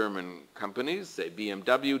German companies, say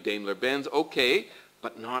BMW, Daimler-Benz, okay,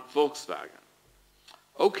 but not Volkswagen.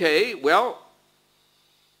 Okay, well,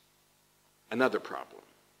 another problem.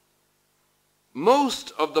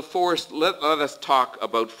 Most of the forced, let us talk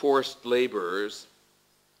about forced laborers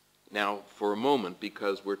now for a moment,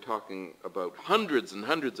 because we're talking about hundreds and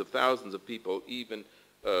hundreds of thousands of people, even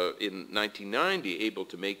in 1990, able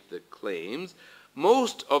to make the claims.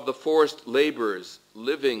 Most of the forced laborers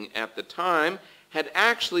living at the time had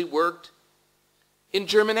actually worked in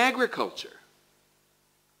German agriculture.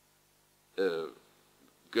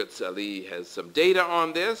 Götz Ali has some data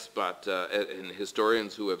on this, but and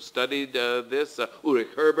historians who have studied this, Ulrich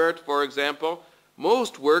Herbert, for example,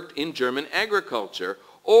 most worked in German agriculture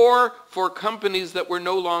or for companies that were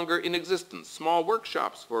no longer in existence, small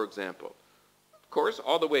workshops, for example. Of course,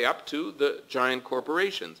 all the way up to the giant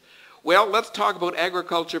corporations. Well, let's talk about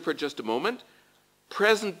agriculture for just a moment.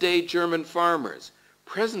 Present-day German farmers.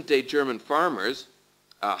 Present-day German farmers,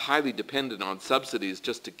 highly dependent on subsidies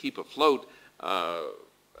just to keep afloat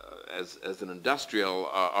as an industrial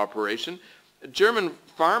operation. German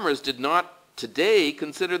farmers did not today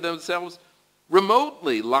consider themselves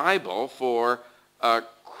remotely liable for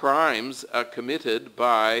crimes committed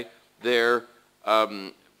by their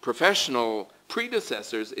professional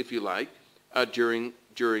predecessors, if you like, during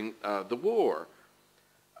the war.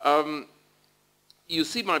 You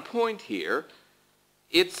see my point here.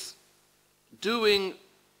 It's the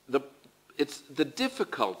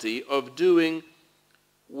difficulty of doing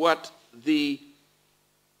what the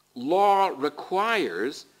law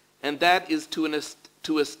requires, and that is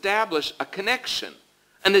to establish a connection,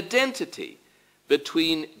 an identity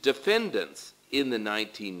between defendants in the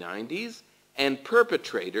 1990s and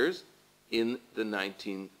perpetrators in the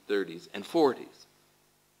 1930s and 40s.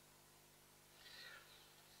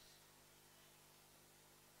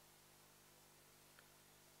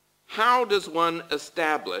 How does one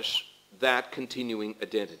establish that continuing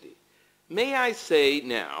identity? May I say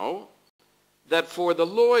now that for the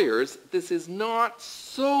lawyers, this is not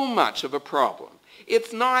so much of a problem.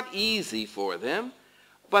 It's not easy for them,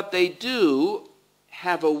 but they do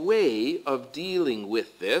have a way of dealing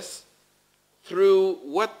with this through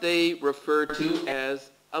what they refer to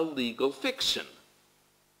as a legal fiction.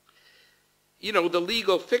 You know, the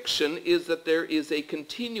legal fiction is that there is a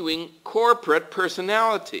continuing corporate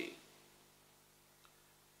personality.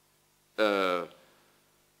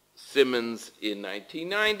 Simmons in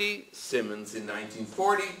 1990, Simmons in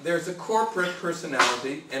 1940. There's a corporate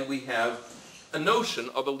personality, and we have a notion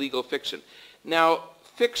of a legal fiction. Now,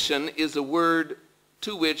 fiction is a word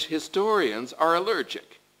to which historians are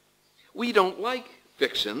allergic. We don't like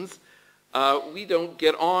fictions. We don't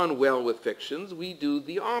get on well with fictions. We do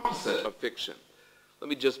the opposite of fiction. Let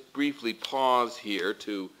me just briefly pause here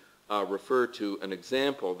to refer to an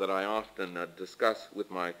example that I often discuss with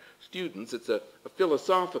my students. It's a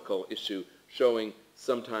philosophical issue showing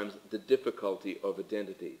sometimes the difficulty of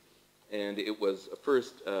identity. And it was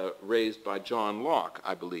first raised by John Locke,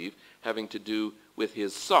 I believe, having to do with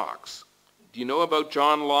his socks. Do you know about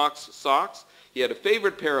John Locke's socks? He had a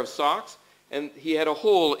favorite pair of socks, and he had a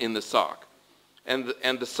hole in the sock. And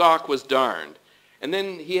the sock was darned. And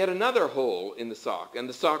then he had another hole in the sock, and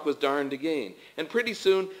the sock was darned again. And pretty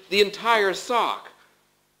soon, the entire sock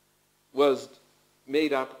was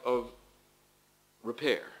made up of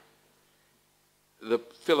repair. The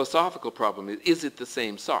philosophical problem is it the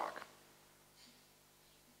same sock?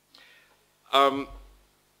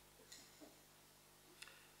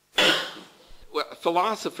 Well,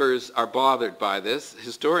 philosophers are bothered by this.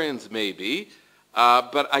 Historians may be.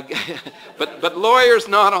 But lawyers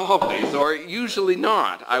not always, or usually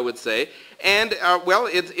not, I would say. And, well,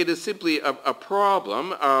 it is simply a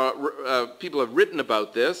problem. People have written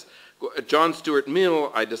about this. John Stuart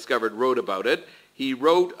Mill, I discovered, wrote about it. He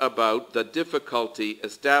wrote about the difficulty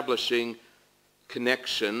establishing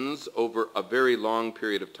connections over a very long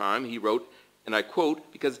period of time. He wrote, and I quote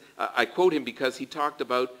him because he talked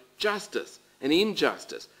about justice and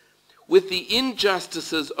injustice. With the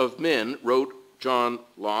injustices of men, wrote John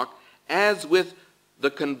Locke, as with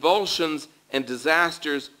the convulsions and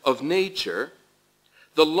disasters of nature,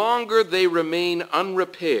 the longer they remain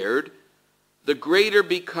unrepaired, the greater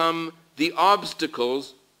become the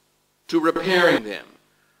obstacles to repairing them,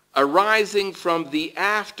 arising from the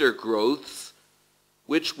aftergrowths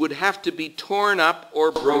which would have to be torn up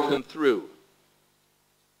or broken through.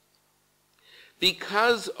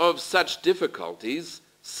 Because of such difficulties,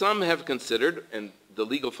 some have considered, and the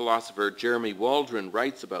legal philosopher Jeremy Waldron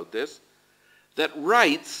writes about this, that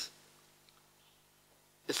rights,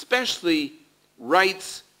 especially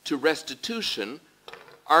rights to restitution,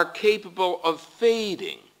 are capable of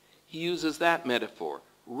fading. He uses that metaphor.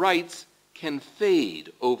 Rights can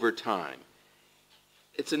fade over time.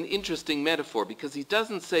 It's an interesting metaphor because he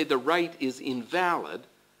doesn't say the right is invalid,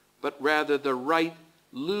 but rather the right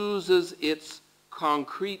loses its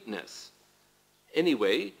concreteness.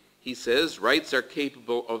 Anyway, he says rights are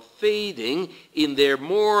capable of fading in their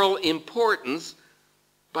moral importance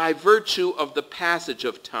by virtue of the passage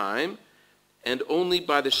of time and only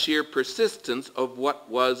by the sheer persistence of what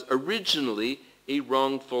was originally a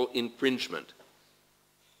wrongful infringement.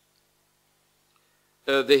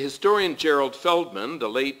 The historian Gerald Feldman, the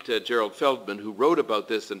late Gerald Feldman, who wrote about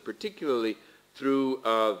this, and particularly through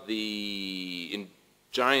the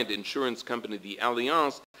giant insurance company, the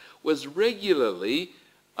Allianz, was regularly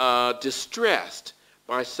distressed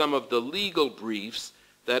by some of the legal briefs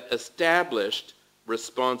that established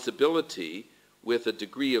responsibility with a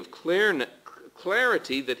degree of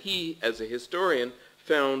clarity that he, as a historian,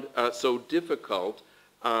 found so difficult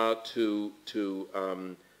to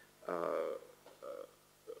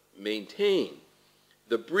maintain.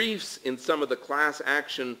 The briefs in some of the class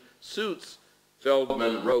action suits,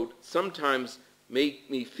 Feldman wrote, sometimes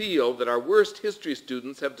make me feel that our worst history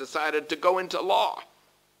students have decided to go into law,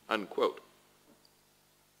 unquote.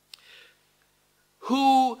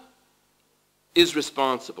 Who is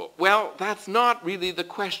responsible? Well, that's not really the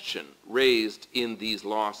question raised in these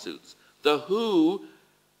lawsuits. The who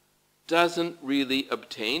doesn't really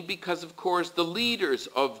obtain because, of course, the leaders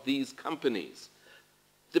of these companies,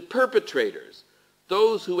 the perpetrators,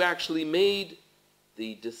 those who actually made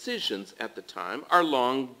the decisions at the time, are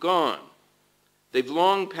long gone. They've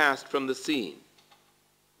long passed from the scene.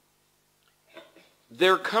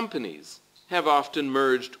 Their companies have often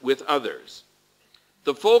merged with others.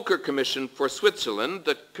 The Volcker Commission for Switzerland,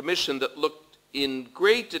 the commission that looked in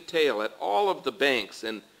great detail at all of the banks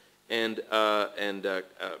and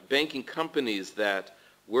banking companies that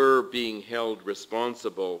were being held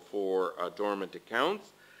responsible for dormant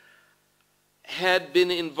accounts, had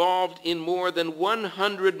been involved in more than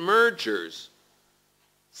 100 mergers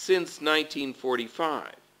since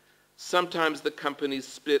 1945. Sometimes the companies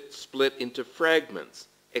split into fragments,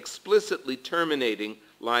 explicitly terminating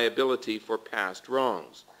liability for past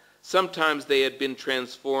wrongs. Sometimes they had been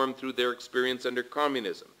transformed through their experience under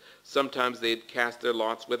communism. Sometimes they had cast their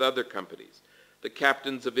lots with other companies. The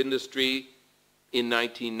captains of industry in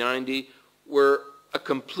 1990 were a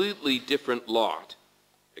completely different lot.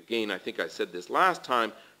 Again, I think I said this last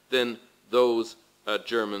time, than those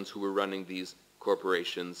Germans who were running these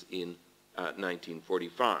corporations in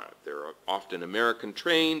 1945. They're often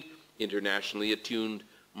American-trained, internationally attuned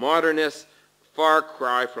modernists, far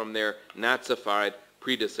cry from their Nazified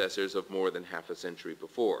predecessors of more than half a century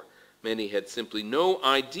before. Many had simply no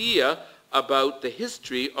idea about the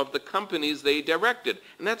history of the companies they directed.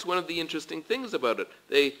 And that's one of the interesting things about it.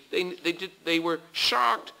 They were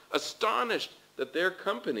shocked, astonished that their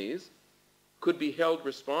companies could be held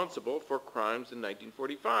responsible for crimes in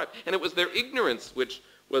 1945. And it was their ignorance which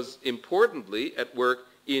was importantly at work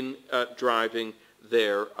in driving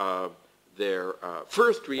their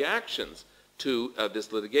first reactions to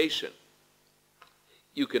this litigation.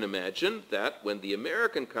 You can imagine that when the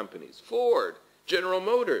American companies, Ford, General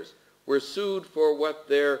Motors, were sued for what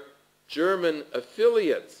their German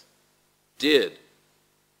affiliates did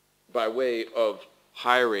by way of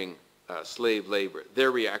hiring slave labor,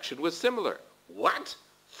 their reaction was similar. What?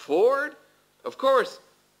 Ford? Of course,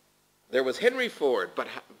 there was Henry Ford,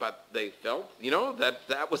 but they felt,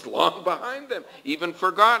 that was long behind them, even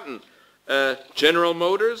forgotten. General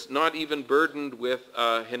Motors, not even burdened with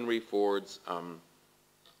Henry Ford's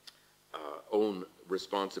own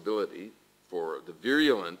responsibility for the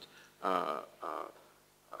virulent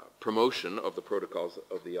promotion of the protocols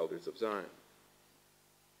of the Elders of Zion.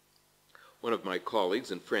 One of my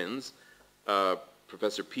colleagues and friends,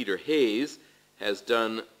 Professor Peter Hayes, has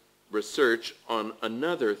done research on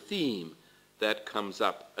another theme that comes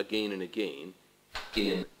up again and again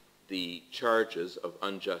in the charges of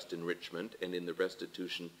unjust enrichment and in the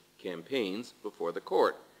restitution campaigns before the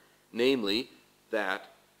court, namely that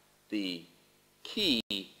the key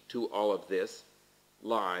to all of this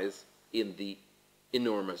lies in the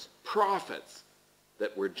enormous profits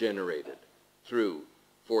that were generated through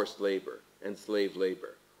forced labor and slave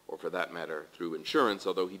labor, or for that matter through insurance,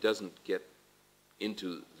 although he doesn't get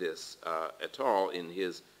into this at all in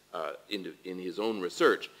his own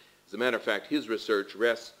research. As a matter of fact, his research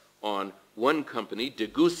rests on one company,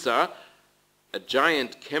 Degussa, a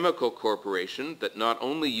giant chemical corporation that not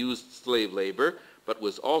only used slave labor, but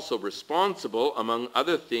was also responsible, among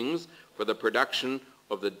other things, for the production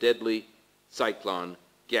of the deadly cyclone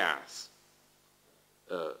gas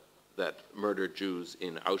that murdered Jews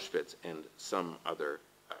in Auschwitz and some other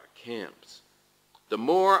camps. The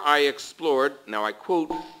more I explored, now I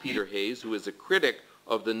quote Peter Hayes, who is a critic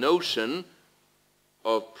of the notion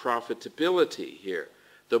of profitability here.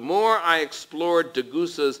 The more I explored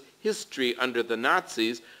Degussa's history under the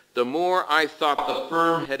Nazis, the more I thought the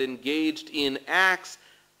firm had engaged in acts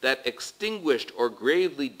that extinguished or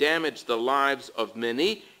gravely damaged the lives of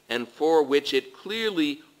many, and for which it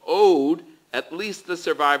clearly owed at least the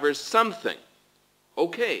survivors something.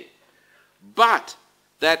 Okay, but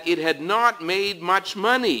that it had not made much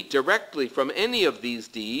money directly from any of these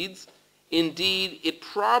deeds. Indeed, it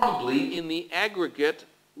probably, in the aggregate,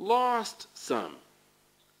 lost some.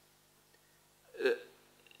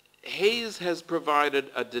 Hayes has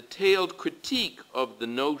provided a detailed critique of the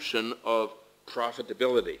notion of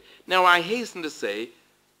profitability. Now, I hasten to say,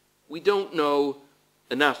 we don't know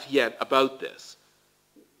enough yet about this.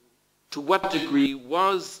 To what degree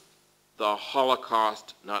was the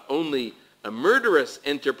Holocaust not only a murderous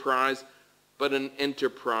enterprise, but an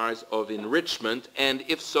enterprise of enrichment, and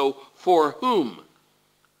if so, for whom?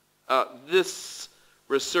 This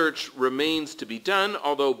research remains to be done,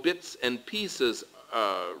 although bits and pieces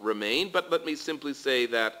remain, but let me simply say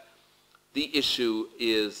that the issue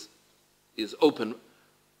is open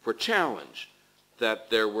for challenge. that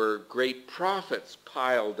there were great profits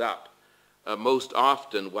piled up. Most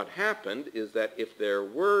often what happened is that if there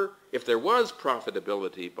was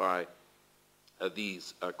profitability by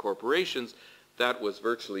these corporations, that was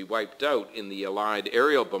virtually wiped out in the Allied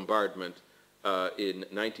aerial bombardment in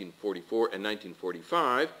 1944 and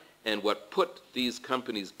 1945, and what put these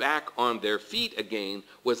companies back on their feet again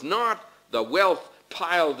was not the wealth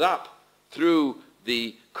piled up through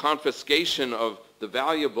the confiscation of the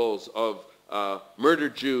valuables of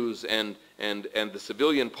murdered Jews and the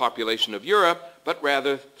civilian population of Europe, but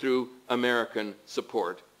rather through American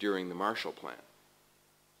support during the Marshall Plan,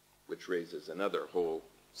 which raises another whole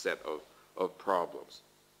set of problems.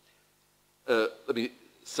 Let me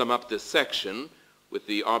sum up this section with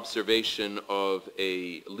the observation of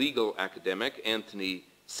a legal academic, Anthony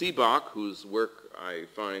Seebach, whose work I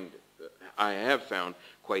have found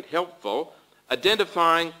quite helpful,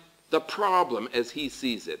 identifying the problem as he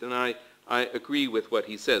sees it. And I agree with what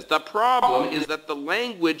he says. The problem is that the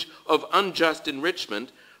language of unjust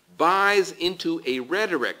enrichment buys into a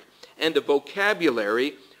rhetoric and a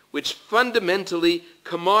vocabulary which fundamentally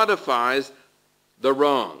commodifies the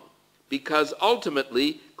wrong, because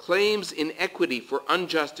ultimately claims in equity for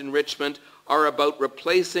unjust enrichment are about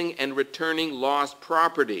replacing and returning lost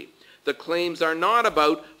property. The claims are not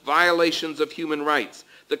about violations of human rights.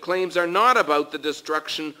 The claims are not about the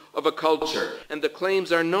destruction of a culture, and the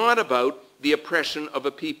claims are not about the oppression of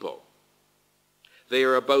a people. They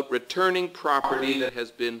are about returning property that has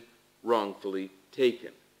been wrongfully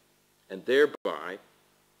taken, and thereby,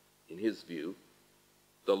 in his view,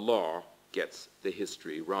 the law gets the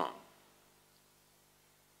history wrong.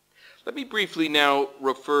 Let me briefly now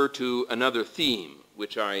refer to another theme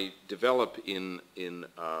which I develop in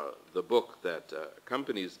the book that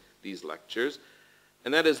accompanies these lectures,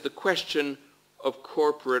 and that is the question of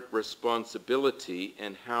corporate responsibility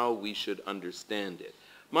and how we should understand it.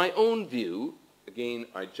 My own view, again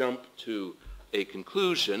I jump to a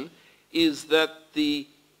conclusion, is that the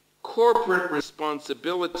corporate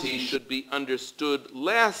responsibility should be understood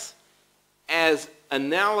less as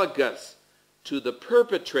analogous to the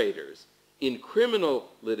perpetrators in criminal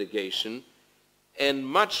litigation and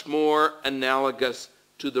much more analogous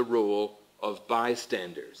to the role of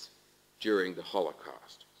bystanders during the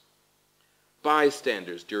Holocaust.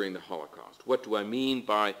 Bystanders during the Holocaust. What do I mean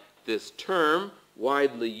by this term,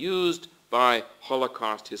 widely used by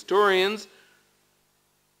Holocaust historians?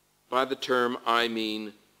 By the term, I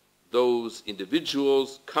mean those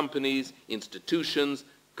individuals, companies, institutions,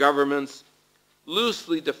 governments,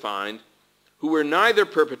 loosely defined, who were neither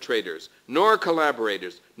perpetrators, nor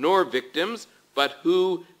collaborators, nor victims, but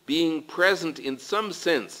who, being present in some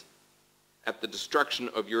sense at the destruction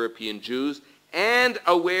of European Jews and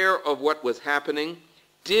aware of what was happening,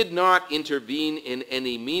 did not intervene in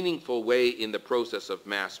any meaningful way in the process of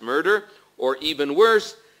mass murder, or even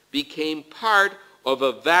worse, became part of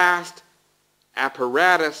a vast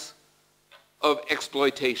apparatus of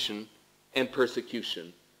exploitation and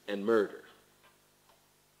persecution and murder.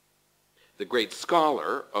 The great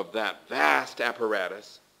scholar of that vast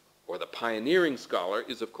apparatus, or the pioneering scholar,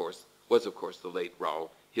 was of course the late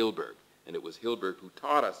Raoul Hilberg. And it was Hilberg who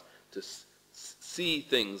taught us to see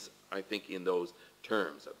things, I think, in those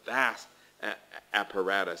terms, a vast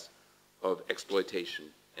apparatus of exploitation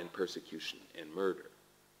and persecution and murder.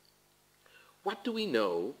 What do we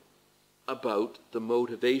know about the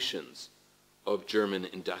motivations of German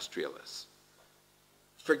industrialists?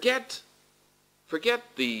 Forget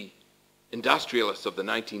the industrialists of the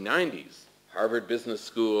 1990s, Harvard Business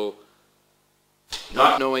School,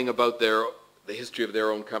 not knowing about the history of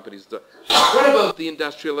their own companies. What about the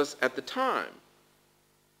industrialists at the time?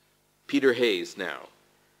 Peter Hayes now.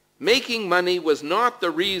 Making money was not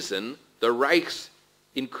the reason the Reich's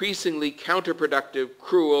increasingly counterproductive,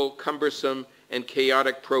 cruel, cumbersome, and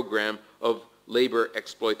chaotic program of labor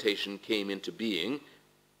exploitation came into being,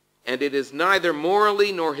 and it is neither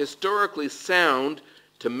morally nor historically sound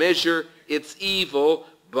to measure its evil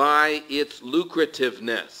by its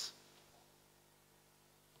lucrativeness.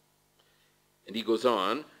 And he goes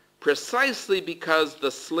on, precisely because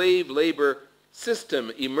the slave labor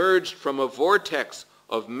system emerged from a vortex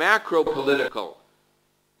of macro-political,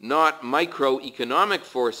 not microeconomic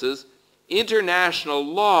forces, international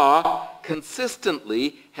law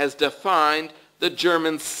consistently has defined the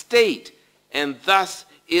German state, and thus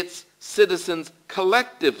its citizens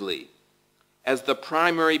collectively, as the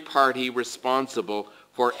primary party responsible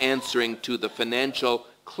for answering to the financial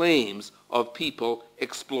claims of people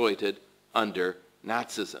exploited under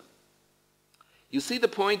Nazism. You see the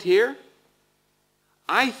point here?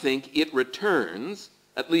 I think it returns,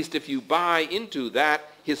 at least if you buy into that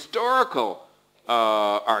historical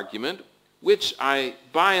argument, which I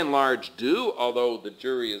by and large do, although the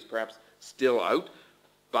jury is perhaps still out.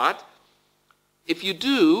 But if you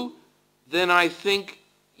do, then I think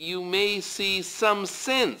you may see some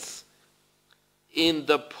sense in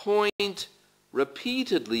the point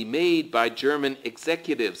repeatedly made by German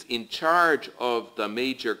executives in charge of the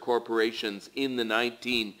major corporations in the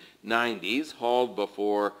 1990s, hauled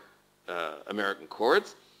before American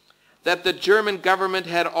courts, that the German government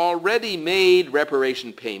had already made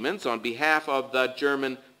reparation payments on behalf of the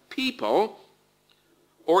German people,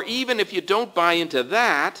 or even if you don't buy into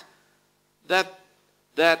that, that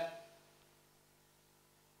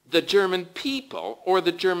the German people or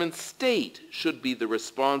the German state should be the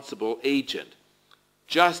responsible agent,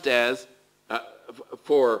 just as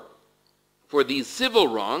for these civil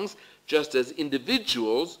wrongs, just as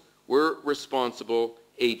individuals were responsible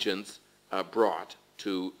agents brought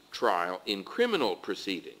to trial in criminal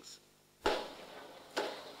proceedings.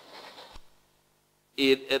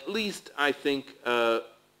 It at least, I think,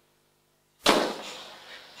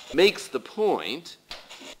 makes the point,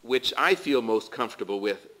 which I feel most comfortable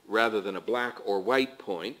with rather than a black or white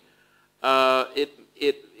point.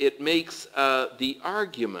 It makes the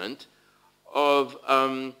argument of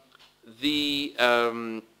the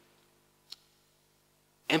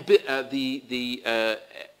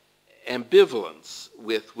ambivalence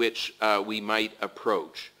with which we might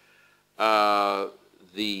approach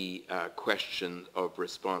the question of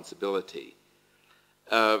responsibility.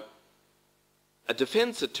 A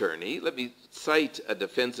defense attorney, let me cite a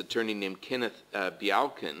defense attorney named Kenneth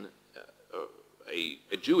Bialkin,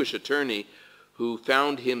 a Jewish attorney who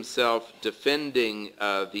found himself defending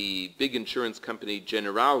the big insurance company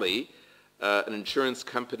Generali, an insurance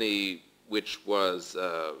company which was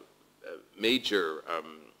a major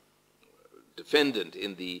defendant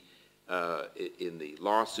in the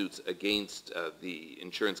lawsuits against the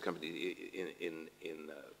insurance company in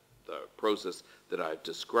the process that I've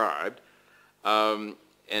described. And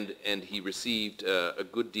he received a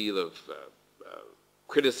good deal of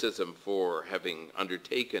criticism for having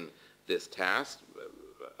undertaken this task,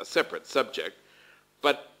 a separate subject.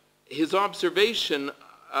 But his observation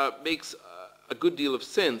makes a good deal of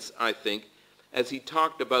sense, I think, as he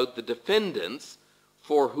talked about the defendants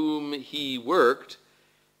for whom he worked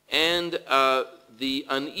and the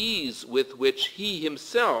unease with which he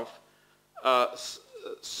himself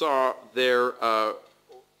saw their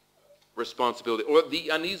responsibility, or the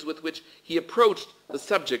unease with which he approached the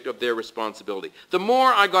subject of their responsibility. The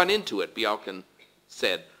more I got into it, Bialkin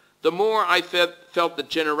said, the more I felt that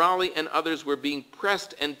Generali and others were being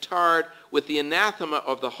pressed and tarred with the anathema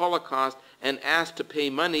of the Holocaust and asked to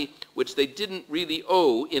pay money which they didn't really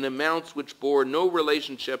owe in amounts which bore no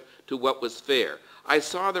relationship to what was fair. I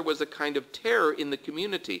saw there was a kind of terror in the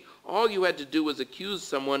community. All you had to do was accuse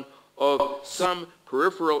someone of some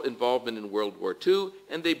peripheral involvement in World War II,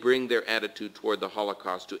 and they bring their attitude toward the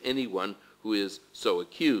Holocaust to anyone who is so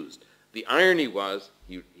accused. The irony was,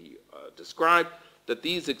 he described, that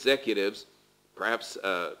these executives, perhaps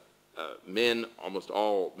men, almost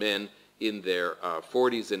all men in their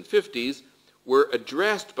 40s and 50s, were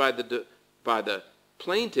addressed by the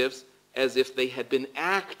plaintiffs as if they had been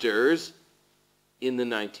actors in the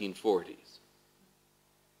 1940s.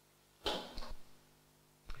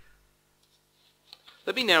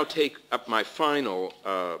 Let me now take up my final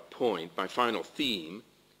point, my final theme.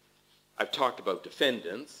 I've talked about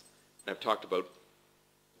defendants, and I've talked about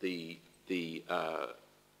the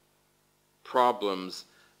problems,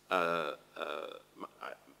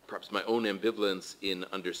 perhaps my own ambivalence in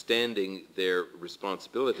understanding their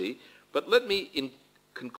responsibility. But let me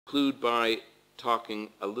conclude by talking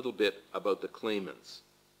a little bit about the claimants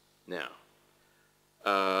now,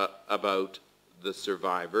 about the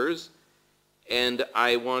survivors. And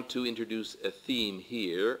I want to introduce a theme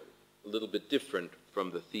here, a little bit different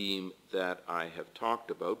from the theme that I have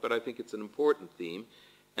talked about, but I think it's an important theme,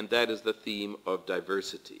 and that is the theme of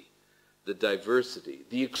diversity. The diversity,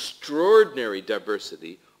 the extraordinary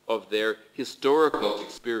diversity of their historical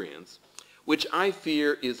experience, which I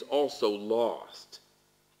fear is also lost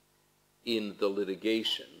in the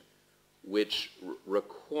litigation, which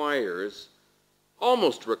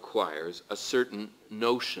almost requires a certain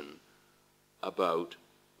notion about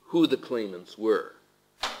who the claimants were.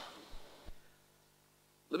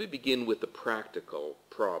 Let me begin with the practical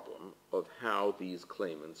problem of how these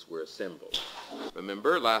claimants were assembled.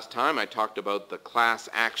 Remember, last time I talked about the class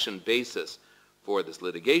action basis for this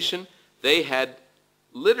litigation. They had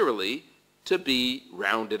literally to be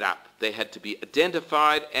rounded up. They had to be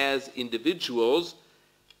identified as individuals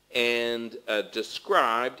and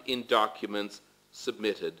described in documents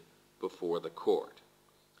submitted before the court.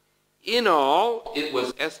 In all, it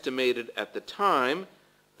was estimated at the time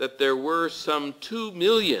that there were some 2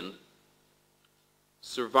 million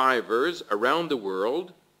survivors around the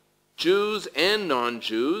world, Jews and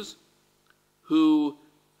non-Jews, who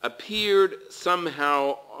appeared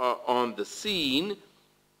somehow on the scene,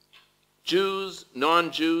 Jews,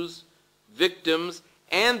 non-Jews, victims,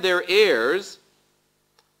 and their heirs,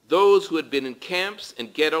 those who had been in camps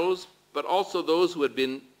and ghettos, but also those who had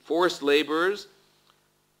been forced laborers,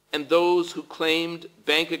 and those who claimed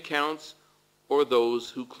bank accounts or those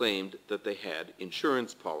who claimed that they had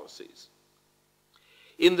insurance policies.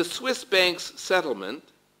 In the Swiss bank's settlement,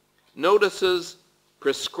 notices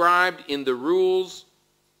prescribed in the rules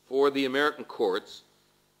for the American courts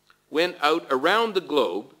went out around the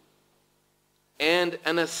globe, and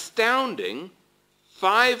an astounding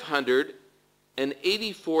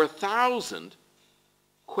 584,000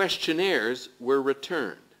 questionnaires were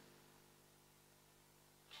returned.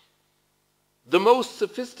 The most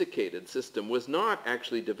sophisticated system was not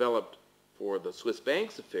actually developed for the Swiss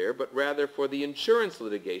bank's affair, but rather for the insurance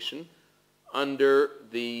litigation under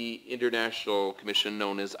the international commission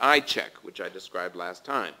known as ICHEC, which I described last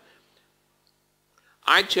time.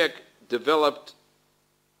 ICHEC developed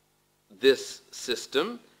this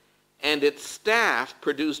system, and its staff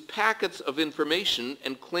produced packets of information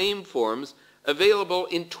and claim forms available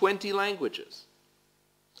in 20 languages.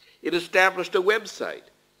 It established a website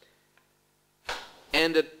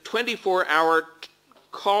and a 24-hour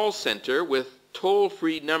call center with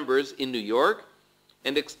toll-free numbers in New York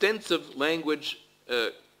and extensive language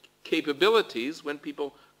capabilities when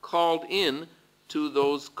people called in to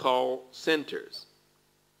those call centers.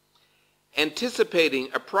 Anticipating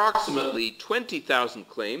approximately 20,000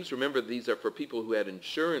 claims, remember these are for people who had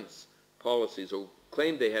insurance policies or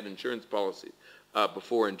claimed they had insurance policies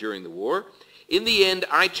before and during the war. In the end,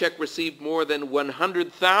 ICHEC received more than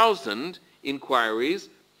 100,000 inquiries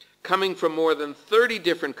coming from more than 30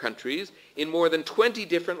 different countries in more than 20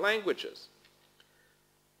 different languages.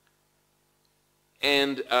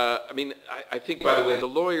 And I think, by the way, the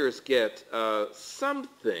lawyers get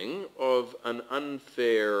something of an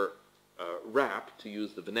unfair rap, to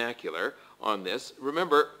use the vernacular, on this.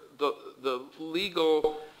 Remember, the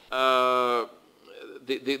legal, the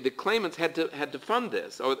claimants had to fund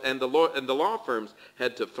this, and the law firms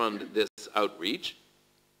had to fund this outreach.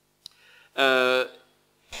 And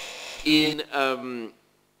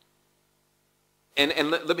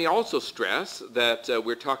let me also stress that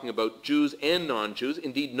we're talking about Jews and non-Jews.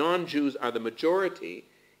 Indeed, non-Jews are the majority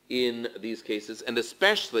in these cases, and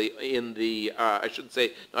especially in the, I should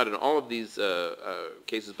say, not in all of these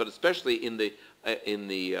cases, but especially in the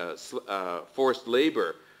forced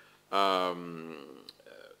labor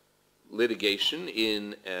litigation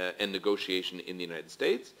and negotiation in the United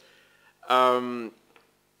States.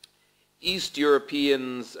 East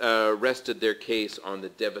Europeans rested their case on the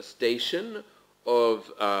devastation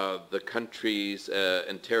of the countries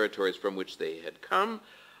and territories from which they had come.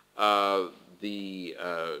 The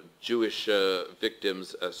Jewish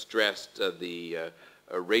victims stressed the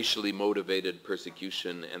racially motivated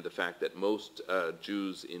persecution and the fact that most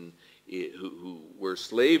Jews who were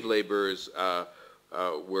slave laborers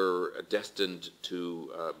were destined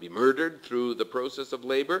to be murdered through the process of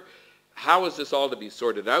labor. How is this all to be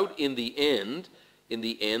sorted out? In the end,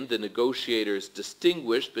 the negotiators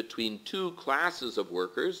distinguished between two classes of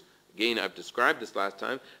workers. Again, I've described this last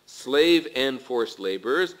time: slave and forced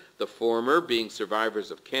laborers, the former being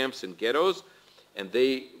survivors of camps and ghettos, and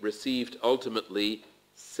they received ultimately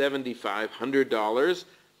 $7,500,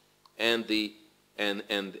 and the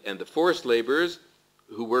forced laborers,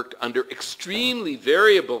 who worked under extremely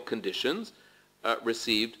variable conditions,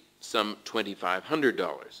 received some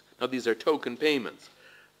 $2,500. Now, these are token payments,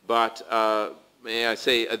 but may I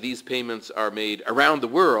say, these payments are made around the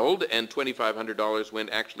world, and $2,500 went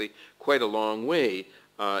actually quite a long way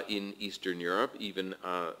in Eastern Europe, even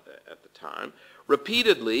at the time.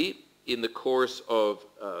 Repeatedly, in the course of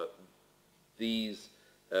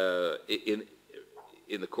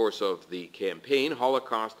in the course of the campaign,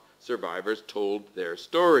 Holocaust survivors told their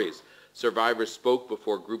stories. Survivors spoke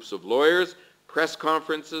before groups of lawyers, press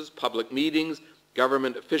conferences, public meetings,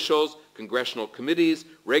 government officials, congressional committees,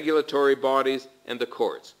 regulatory bodies, and the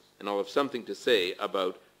courts. And I'll have something to say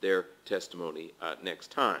about their testimony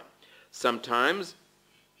next time. Sometimes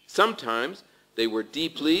they were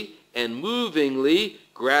deeply and movingly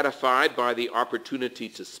gratified by the opportunity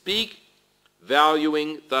to speak,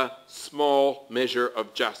 valuing the small measure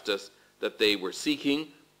of justice that they were seeking,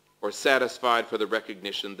 or satisfied for the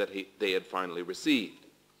recognition that they had finally received.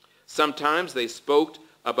 Sometimes they spoke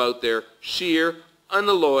about their sheer,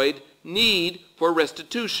 unalloyed need for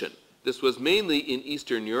restitution. This was mainly in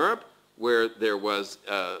Eastern Europe, where there was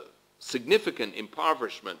significant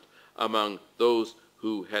impoverishment among those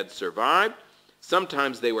who had survived.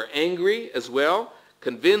 Sometimes they were angry as well,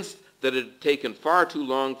 convinced that it had taken far too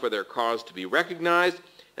long for their cause to be recognized,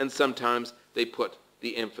 and sometimes they put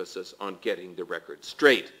the emphasis on getting the record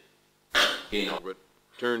straight. I'll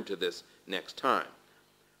return to this next time.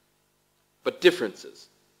 But differences,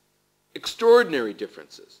 extraordinary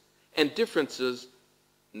differences, and differences,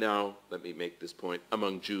 now let me make this point,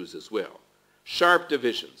 among Jews as well. Sharp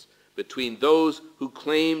divisions between those who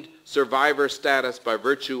claimed survivor status by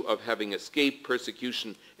virtue of having escaped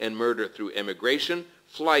persecution and murder through emigration,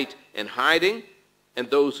 flight, and hiding, and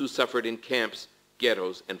those who suffered in camps,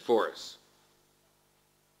 ghettos, and forests.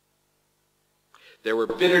 There were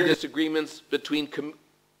bitter disagreements between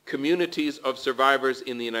communities of survivors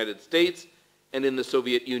in the United States and in the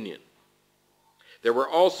Soviet Union. There were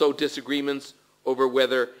also disagreements over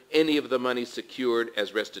whether any of the money secured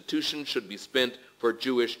as restitution should be spent for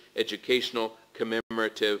Jewish educational,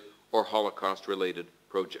 commemorative, or Holocaust-related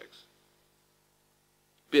projects.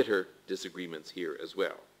 Bitter disagreements here as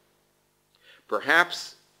well.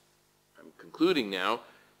 Perhaps, I'm concluding now,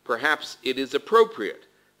 perhaps it is appropriate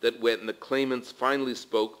that when the claimants finally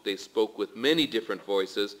spoke, they spoke with many different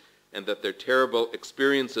voices, and that their terrible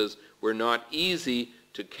experiences were not easy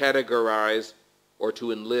to categorize or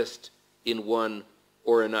to enlist in one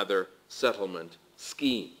or another settlement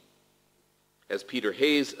scheme. As Peter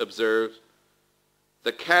Hayes observed,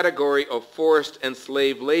 the category of forced and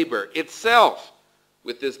slave labor itself,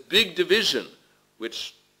 with this big division,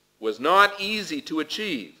 which was not easy to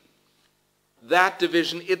achieve, that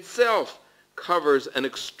division itself covers an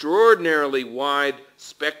extraordinarily wide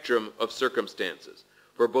spectrum of circumstances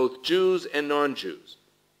for both Jews and non-Jews.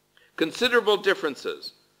 Considerable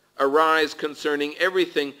differences arise concerning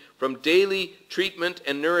everything from daily treatment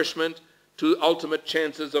and nourishment to ultimate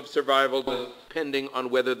chances of survival, depending on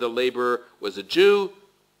whether the laborer was a Jew,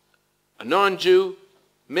 a non-Jew,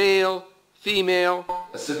 male, female,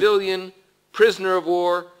 a civilian, prisoner of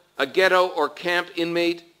war, a ghetto or camp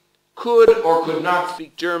inmate, could or could not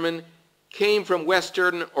speak German, came from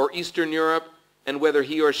Western or Eastern Europe, and whether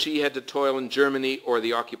he or she had to toil in Germany or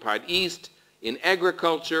the occupied East, in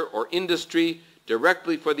agriculture or industry,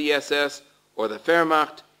 directly for the SS or the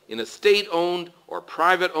Wehrmacht, in a state-owned or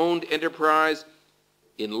private-owned enterprise,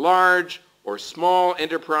 in large or small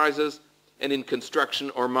enterprises, and in construction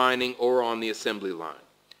or mining or on the assembly line.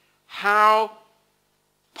 How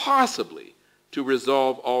possibly to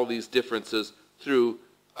resolve all these differences through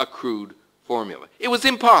a crude formula? It was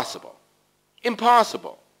impossible.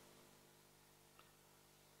 Impossible.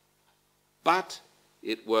 But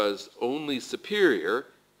it was only superior,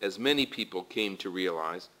 as many people came to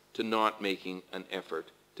realize, to not making an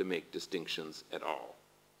effort to make distinctions at all.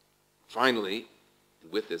 Finally,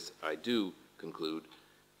 and with this I do conclude,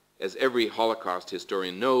 as every Holocaust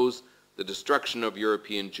historian knows, the destruction of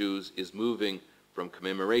European Jews is moving from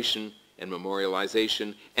commemoration and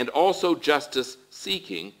memorialization and also justice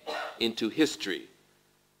seeking into history.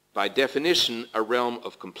 By definition, a realm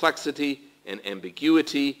of complexity and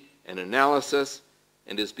ambiguity and analysis,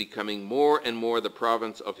 and is becoming more and more the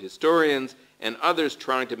province of historians and others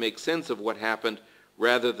trying to make sense of what happened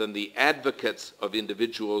rather than the advocates of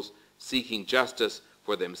individuals seeking justice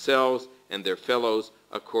for themselves and their fellows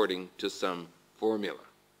according to some formula.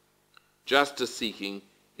 Justice seeking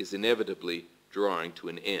is inevitably drawing to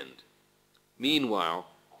an end. Meanwhile,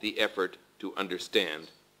 the effort to understand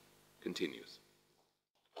continues.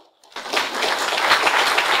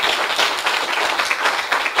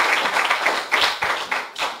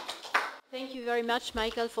 Thank you very much,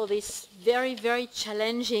 Michael, for this very, very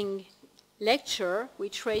challenging lecture,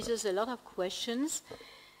 which raises a lot of questions.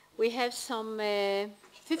 We have some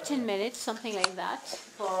 15 minutes, something like that,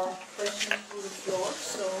 for questions from the floor.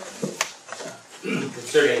 So,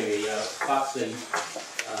 concerning the Foxman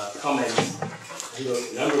comments, he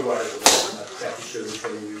wrote a number of articles, I'm not exactly sure which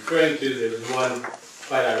one you're referring to. There was one,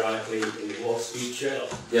 quite ironically, in the Wall Street Journal.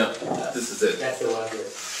 Yeah, this is it. That's the one,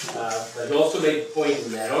 yes. But he also made the point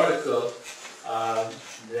in that article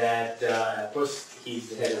that, of course, he's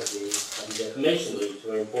the head of the Defamation League. It's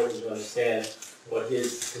very important to understand what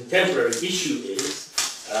his contemporary issue is,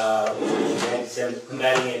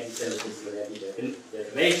 combating anti-Semitism and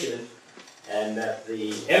anti-defamation, and that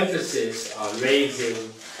the emphasis on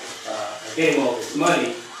raising, getting all this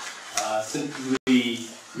money, simply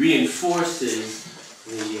reinforces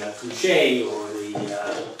the cliché or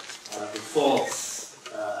the false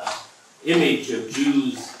image of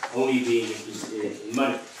Jews only being interested in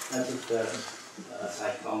money. That's what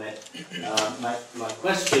side comment. My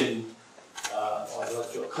question, or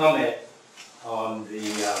your comment on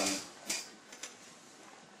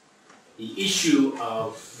the issue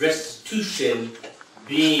of restitution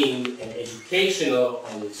being an educational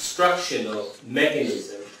and instructional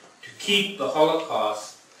mechanism to keep the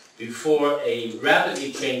Holocaust before a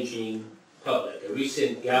rapidly changing public. A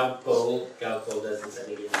recent Gallup poll does this, I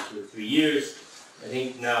think, every 2 or 3 years. I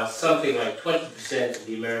think now something like 20% of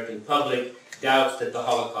the American public doubts that the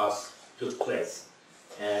Holocaust took place.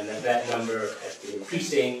 And that number has been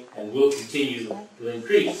increasing and will continue to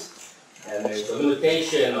increase. And there's a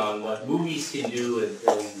limitation on what movies can do and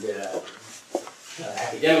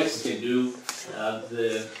academics can do.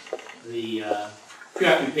 The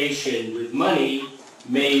preoccupation with money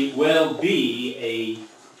may well be a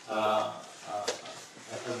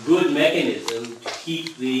good mechanism to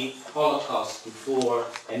keep the Holocaust before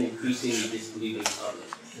an increasingly disbelieving public.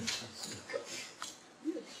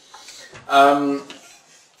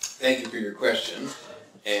 Thank you for your question,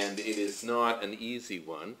 and it is not an easy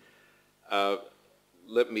one.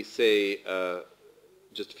 Let me say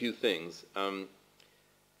just a few things.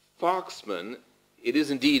 Foxman, it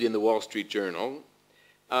is indeed in the Wall Street Journal,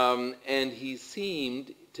 and he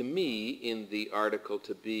seemed to me in the article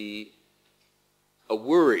to be a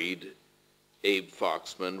worried Abe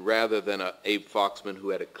Foxman rather than an Abe Foxman who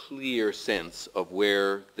had a clear sense of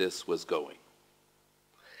where this was going.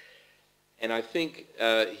 And I think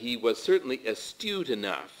he was certainly astute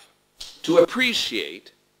enough to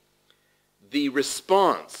appreciate the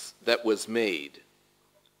response that was made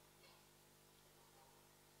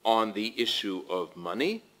on the issue of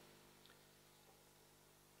money.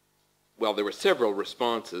 Well, there were several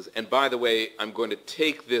responses, and by the way, I'm going to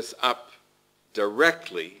take this up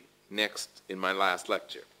directly next in my last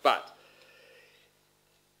lecture. But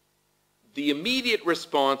the immediate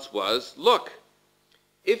response was, look,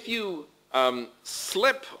 if you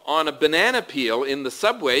slip on a banana peel in the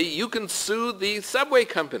subway, you can sue the subway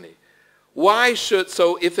company. Why should,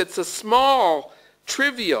 so if it's a small,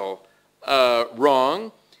 trivial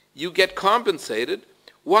wrong, you get compensated.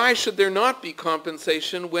 Why should there not be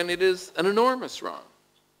compensation when it is an enormous wrong?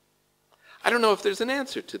 I don't know if there's an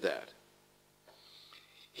answer to that.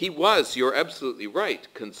 He was, you're absolutely right,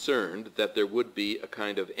 concerned that there would be a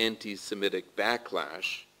kind of anti-Semitic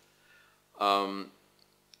backlash. And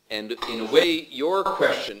in a way, your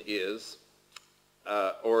question is,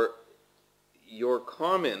 or your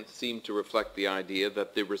comment seemed to reflect the idea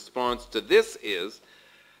that the response to this is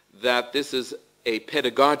that this is a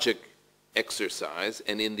pedagogic exercise,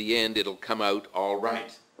 and in the end, it'll come out all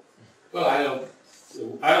right. Well,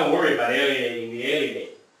 I don't worry about alienating the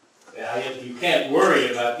alienated. You can't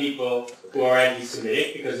worry about people who are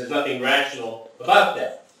anti-Semitic because there's nothing rational about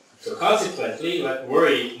that. So consequently, you have to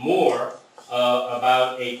worry more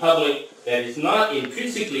about a public that is not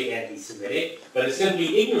intrinsically anti-Semitic, but is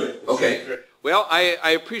simply ignorant. Okay. Well,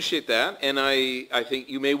 I appreciate that, and I think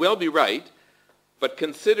you may well be right, but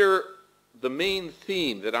consider the main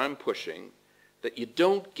theme that I'm pushing, that you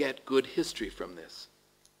don't get good history from this.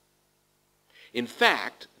 In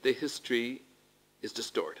fact, the history is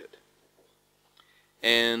distorted.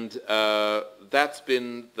 And that's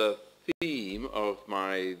been the theme of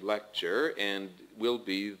my lecture and will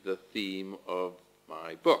be the theme of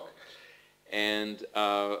my book. And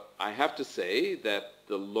I have to say that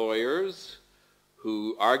the lawyers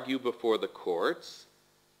who argue before the courts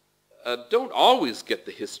don't always get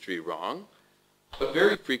the history wrong, but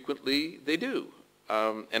very frequently they do.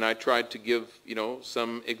 And I tried to give,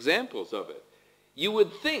 some examples of it. You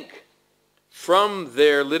would think from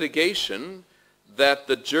their litigation that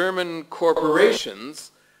the German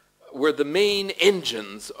corporations were the main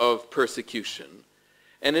engines of persecution.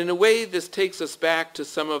 And in a way, this takes us back to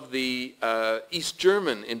some of the East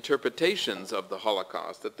German interpretations of the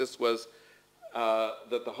Holocaust, that this was,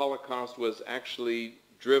 that the Holocaust was actually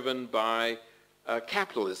driven by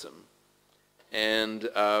capitalism and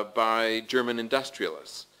by German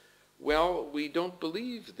industrialists. Well, we don't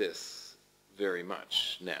believe this very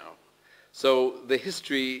much now. So the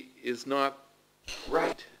history is not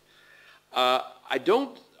right.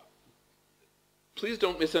 Please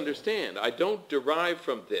don't misunderstand. I don't derive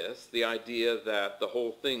from this the idea that the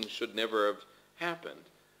whole thing should never have happened.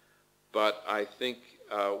 But I think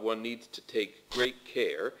one needs to take great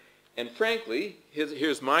care. And frankly,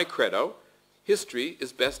 here's my credo. History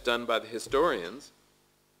is best done by the historians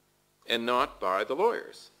and not by the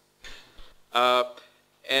lawyers.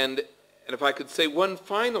 And if I could say one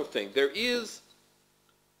final thing, there is,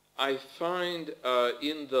 I find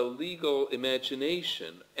in the legal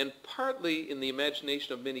imagination, and partly in the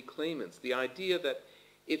imagination of many claimants, the idea that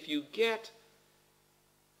if you get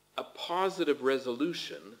a positive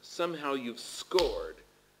resolution, somehow you've scored.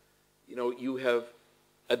 You know, you have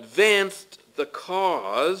advanced the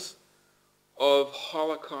cause of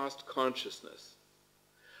Holocaust consciousness.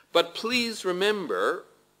 But please remember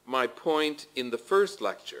my point in the first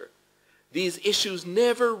lecture. These issues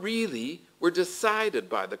never really were decided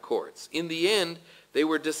by the courts. In the end, they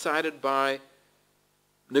were decided by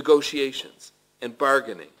negotiations and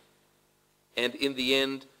bargaining. And in the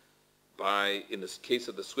end, by, in the case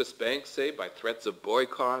of the Swiss banks, say, by threats of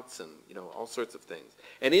boycotts and, you know, all sorts of things.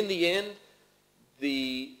 And in the end,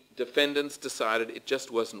 the defendants decided it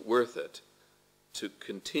just wasn't worth it to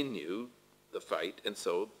continue the fight, and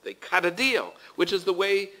so they cut a deal, which is the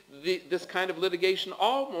way this kind of litigation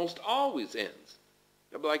almost always ends,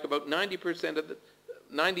 like about 95% of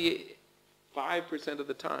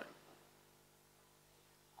the time.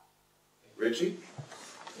 Richie?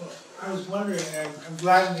 Well, I was wondering, and I'm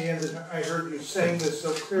glad in the end that I heard you saying this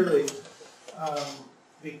so clearly,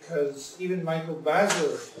 because even Michael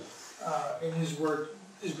Basler, in his work,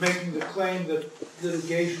 is making the claim that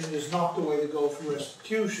litigation is not the way to go for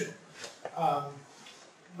restitution.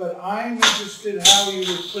 But I'm interested how you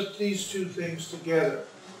would put these two things together.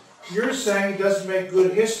 You're saying it doesn't make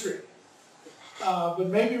good history, but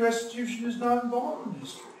maybe restitution is not involved in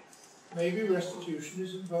history. Maybe restitution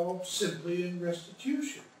is involved simply in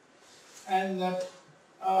restitution, and that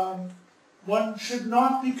one should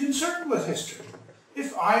not be concerned with history.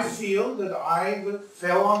 If I feel that I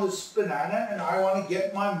fell on this banana and I want to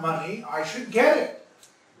get my money, I should get it.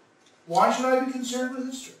 Why should I be concerned with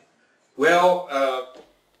history? Well,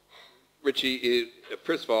 Richie,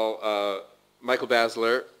 first of all, Michael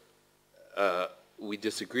Basler, we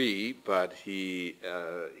disagree, but he's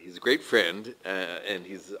a great friend, and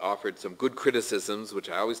he's offered some good criticisms, which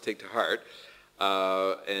I always take to heart,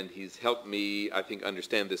 and he's helped me, I think,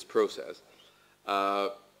 understand this process.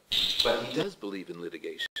 But he does believe in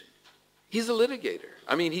litigation. He's a litigator.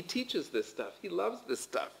 I mean, he teaches this stuff. He loves this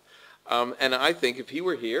stuff. And I think if he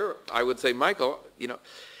were here, I would say, Michael, you know,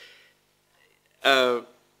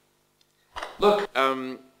 look,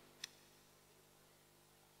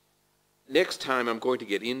 next time I'm going to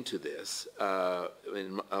get into this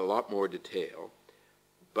in a lot more detail,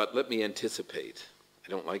 but let me anticipate. I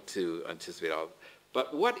don't like to anticipate all.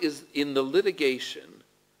 But what is in the litigation,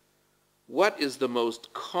 what is the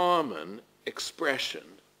most common expression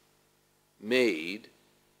made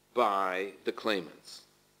by the claimants?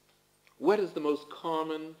 What is the most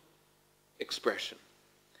common expression?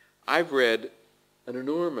 I've read an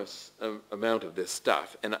enormous amount of this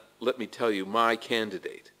stuff, and let me tell you my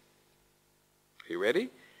candidate. Are you ready?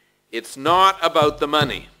 It's not about the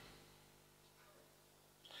money.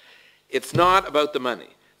 It's not about the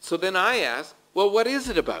money. So then I ask, well, what is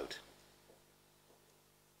it about?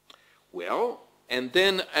 Well, and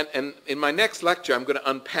then, and in my next lecture, I'm going to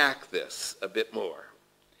unpack this a bit more.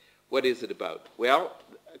 What is it about? Well,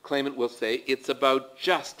 a claimant will say, it's about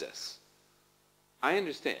justice. I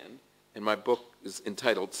understand, and my book is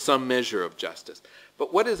entitled Some Measure of Justice.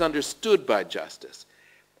 But what is understood by justice?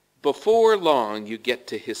 Before long, you get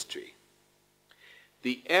to history.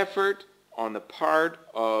 The effort on the part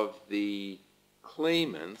of the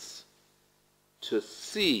claimants to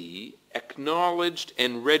see acknowledged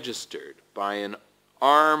and registered by an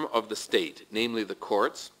arm of the state, namely the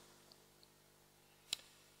courts,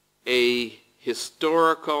 a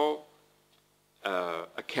historical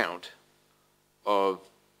account of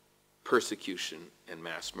persecution and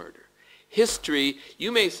mass murder. History,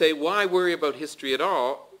 you may say, why worry about history at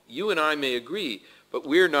all? You and I may agree, but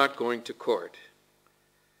we're not going to court.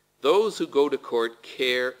 Those who go to court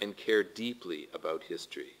care and care deeply about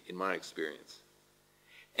history, in my experience.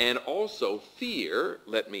 And also fear,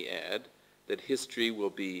 let me add, that history will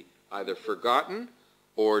be either forgotten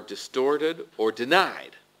or distorted or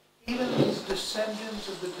denied. Even these descendants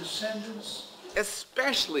of the descendants?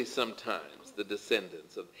 Especially sometimes the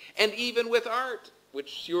descendants of, and even with art,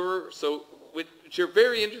 which you're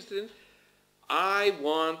very interested in. I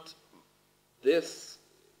want this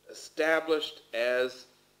established as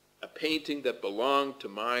a painting that belonged to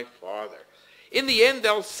my father. In the end,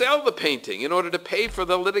 they'll sell the painting in order to pay for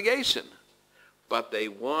the litigation. But they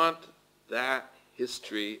want that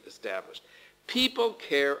history established. People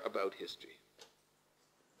care about history.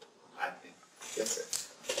 I think. Yes, sir.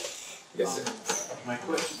 Yes, sir. My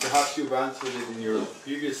question, perhaps you've answered it in your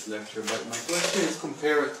previous lecture, but my question is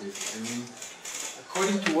comparative. I mean,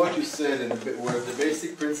 according to what you said, and where the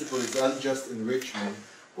basic principle is unjust enrichment,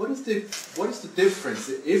 what is the difference,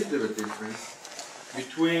 if there is a difference,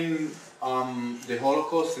 between the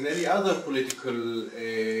Holocaust and any other political,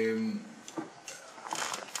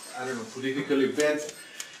 political events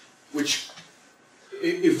which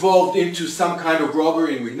evolved into some kind of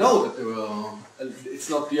robbery, and we know that it's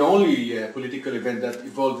not the only political event that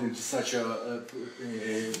evolved into such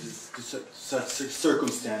such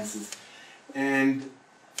circumstances. And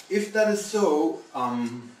if that is so,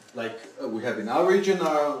 like we have in our region,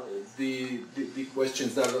 the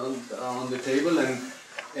questions that are on the table,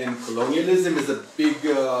 and colonialism is a big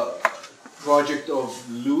project of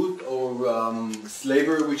loot or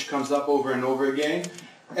slavery which comes up over and over again.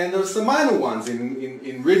 And there's some minor ones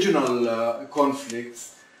in regional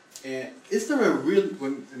conflicts. Is there a real,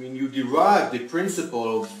 you derive the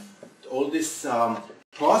principle of all these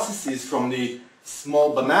processes from the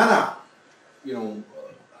small banana, in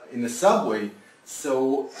the subway.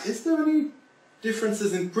 So is there any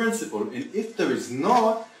differences in principle? And if there is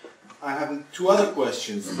not, I have two other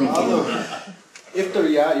questions. If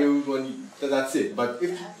there, that's it. But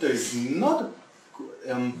if there is not,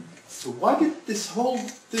 so why did this whole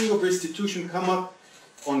thing of restitution come up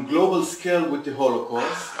on global scale with the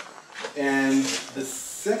Holocaust? And the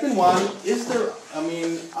second one, is there,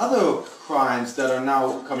 other crimes that are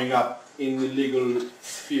now coming up in the legal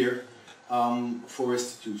sphere for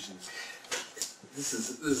restitutions? This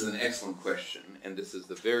is an excellent question, and this is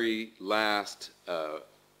the very last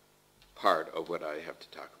part of what I have to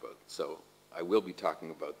talk about. So I will be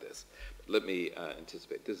talking about this. But let me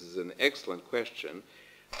anticipate. This is an excellent question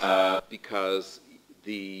because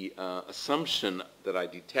the assumption that I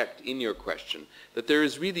detect in your question that there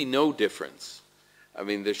is really no difference.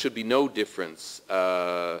 There should be no difference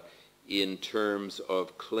in terms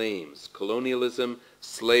of claims. Colonialism,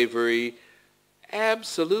 slavery,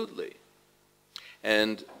 absolutely.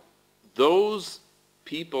 And those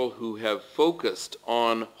people who have focused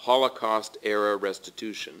on Holocaust-era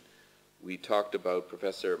restitution, we talked about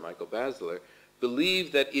Professor Michael Basler,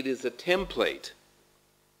 believe that it is a template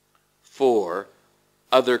for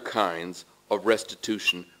other kinds of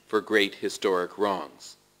restitution for great historic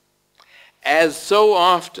wrongs. As so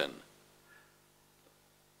often,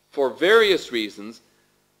 for various reasons,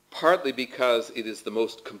 partly because it is the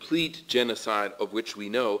most complete genocide of which we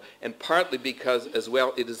know, and partly because, as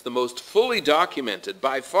well, it is the most fully documented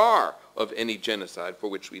by far of any genocide for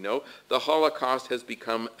which we know, the Holocaust has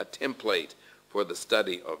become a template for the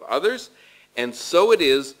study of others, and so it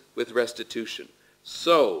is with restitution.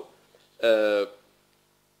 So,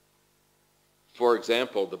 for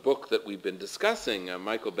example, the book that we've been discussing,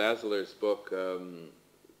 Michael Basler's book,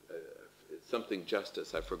 something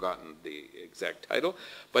Justice, I've forgotten the exact title,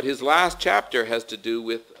 but his last chapter has to do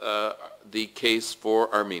with the case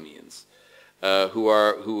for Armenians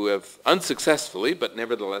who have unsuccessfully, but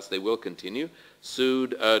nevertheless they will continue,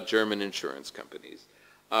 sued German insurance companies.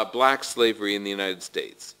 Black slavery in the United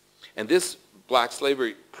States. And this black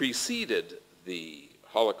slavery preceded the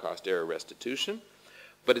Holocaust-era restitution,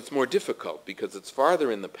 but it's more difficult because it's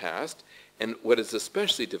farther in the past, and what is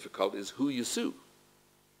especially difficult is who you sue.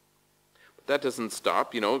 But that doesn't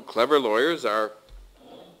stop, clever lawyers are,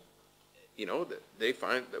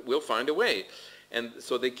 will find a way. And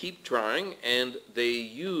so they keep trying, and they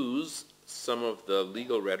use some of the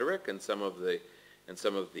legal rhetoric and some of the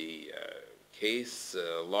case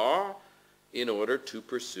law in order to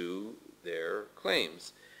pursue their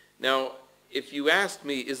claims. Now, if you asked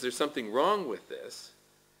me, is there something wrong with this?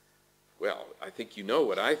 Well, I think you know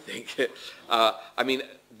what I think.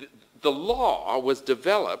 The law was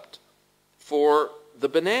developed for the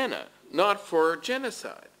banana, not for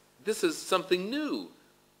genocide. This is something new.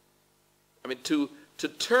 To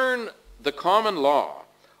turn the common law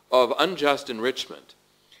of unjust enrichment,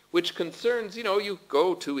 which concerns, you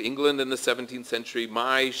go to England in the 17th century,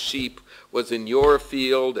 my sheep was in your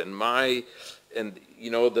field, and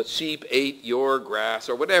the sheep ate your grass,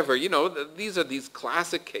 or whatever. These are these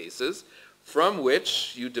classic cases from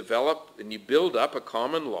which you develop and you build up a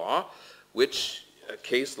common law, a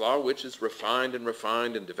case law which is refined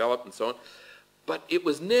and developed and so on. But it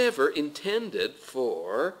was never intended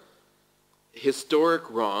for historic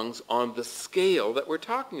wrongs on the scale that we're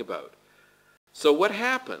talking about. So what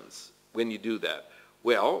happens when you do that?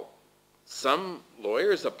 Well, some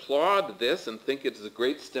lawyers applaud this and think it's a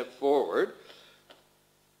great step forward.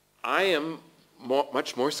 I am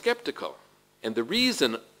much more skeptical. And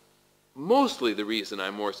mostly the reason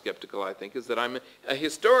I'm more skeptical, I think, is that I'm a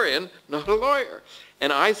historian, not a lawyer.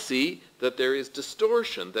 And I see that there is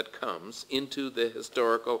distortion that comes into the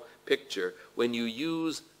historical picture when you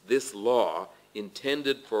use this law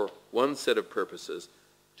intended for one set of purposes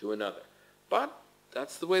to another. But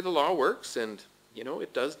that's the way the law works, and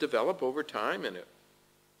it does develop over time, and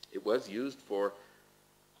it was used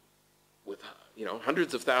with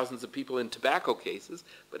hundreds of thousands of people in tobacco cases,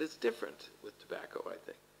 but it's different with tobacco, I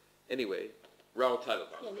think. Anyway, Raoul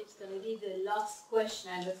Taliban. And it's going to be the last question,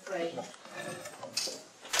 I'm afraid.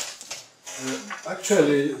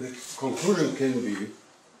 Actually, the conclusion can be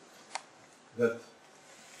that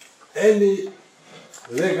any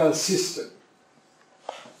legal system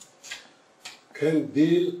can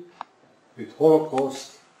deal with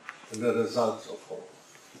Holocaust and the results of Holocaust.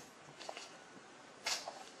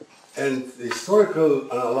 And the historical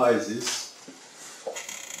analysis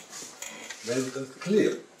made that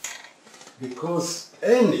clear, because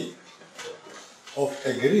any of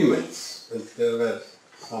agreements, and there were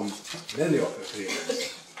many of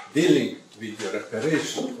agreements dealing with the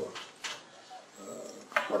reparation for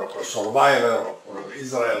Holocaust survivor or for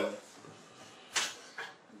Israel,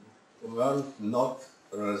 were not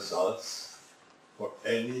results for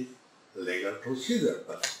any legal procedure,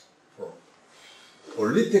 but for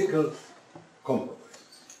political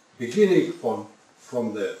compromises, beginning from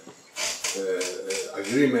the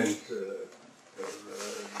agreement,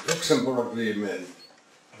 Luxembourg Agreement,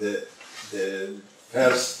 the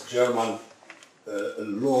first German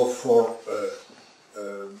law for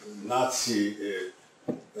Nazi,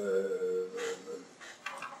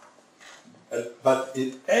 but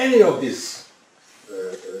in any of these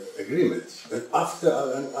agreements, and after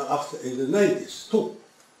in the 90s too,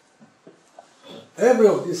 every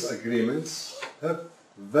of these agreements have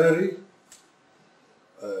very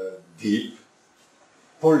deep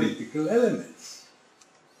political elements.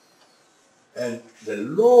 And the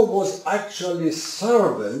law was actually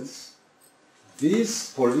servants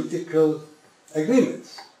these political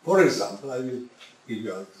agreements. For example, I will give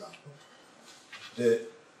you an example. The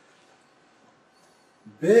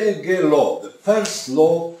BEG law, the first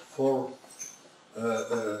law for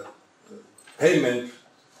payment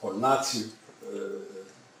for Nazi,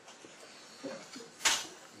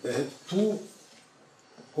 they had two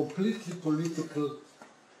completely political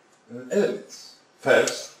elements.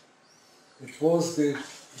 First, it was the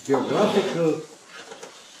geographical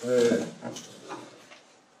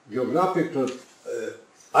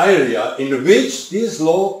area in which this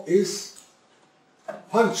law is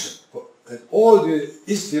functioned. And all the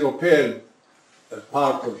East European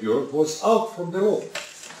part of Europe was out from the law.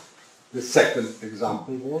 The second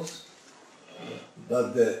example was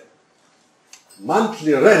that the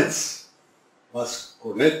monthly rents was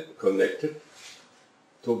connected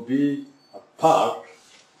to be a part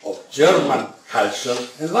of German culture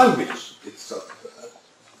and language. It's a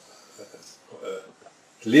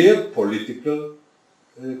clear political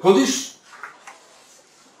condition.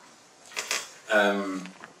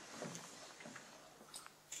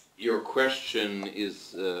 Your question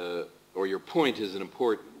is, or your point is an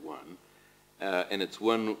important one, and it's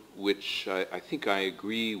one which I think I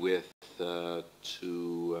agree with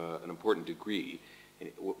to an important degree.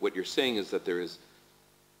 What you're saying is that there is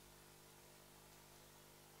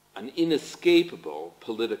an inescapable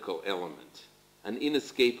political element,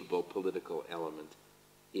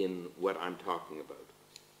 in what I'm talking about.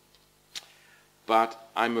 But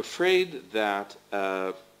I'm afraid that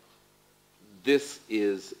this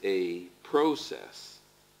is a process,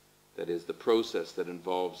 that is the process that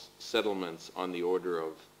involves settlements on the order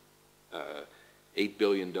of $8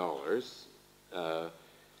 billion,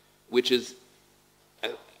 which is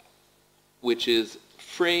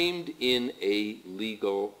framed in a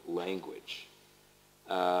legal language.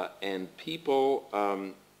 And people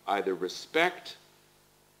either respect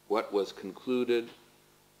what was concluded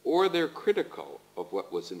or they're critical of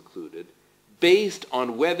what was included based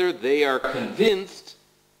on whether they are convinced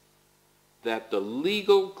that the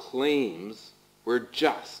legal claims were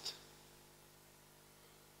just.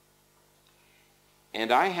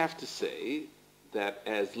 And I have to say that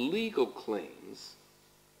as legal claims,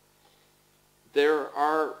 there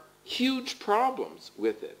are huge problems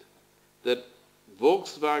with it. That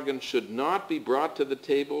Volkswagen should not be brought to the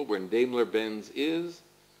table when Daimler-Benz is,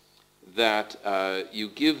 that you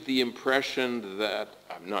give the impression that,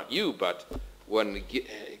 not you, but one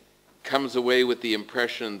comes away with the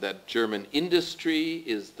impression that German industry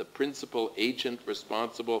is the principal agent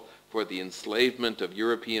responsible for the enslavement of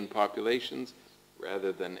European populations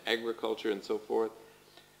rather than agriculture and so forth.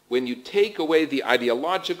 When you take away the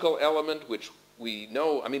ideological element, which we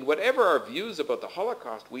know, I mean, whatever our views about the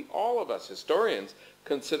Holocaust, we, all of us historians,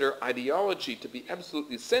 consider ideology to be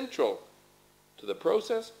absolutely central to the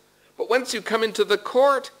process. But once you come into the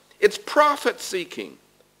court, it's profit-seeking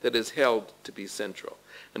that is held to be central.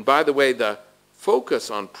 And by the way, the focus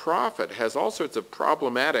on profit has all sorts of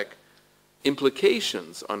problematic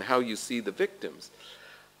implications on how you see the victims.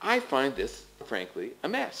 I find this, frankly, a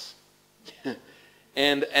mess.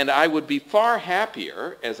 And I would be far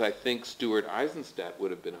happier, as I think Stuart Eisenstadt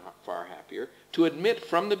would have been far happier, to admit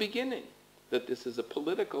from the beginning that this is a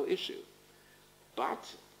political issue. But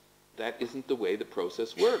that isn't the way the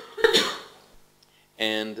process worked.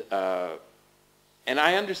 And I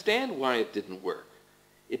understand why it didn't work.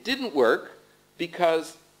 It didn't work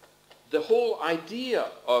because the whole idea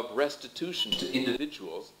of restitution to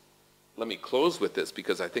individuals, let me close with this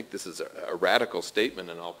because I think this is a radical statement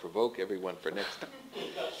and I'll provoke everyone for next time.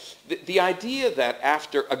 The idea that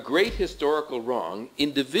after a great historical wrong,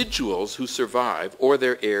 individuals who survive or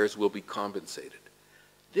their heirs will be compensated.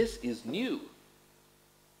 This is new.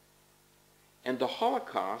 And the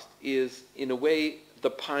Holocaust is, in a way,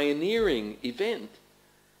 the pioneering event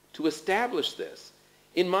to establish this.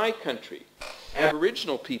 In my country,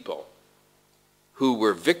 Aboriginal people who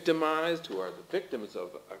were victimized, who are the victims of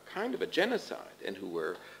a kind of a genocide, and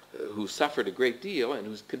who suffered a great deal and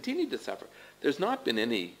who continued to suffer, there's not been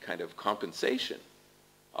any kind of compensation,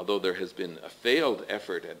 although there has been a failed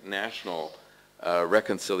effort at national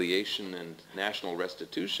reconciliation and national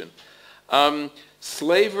restitution.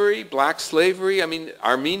 Slavery, black slavery, I mean,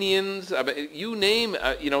 Armenians, you name,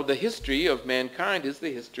 the history of mankind is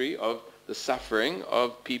the history of the suffering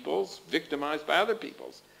of peoples victimized by other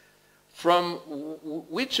peoples. From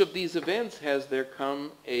which of these events has there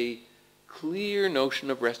come a clear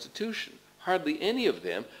notion of restitution? Hardly any of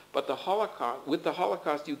them, but with the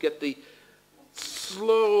Holocaust you get the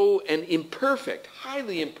slow and imperfect,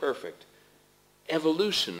 highly imperfect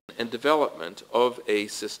evolution and development of a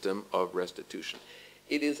system of restitution.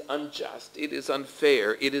 It is unjust, it is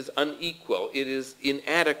unfair, it is unequal, it is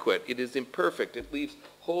inadequate, it is imperfect, it leaves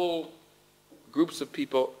whole groups of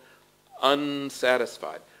people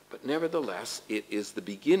unsatisfied. But nevertheless, it is the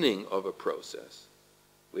beginning of a process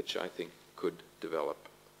which I think could develop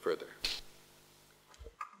further.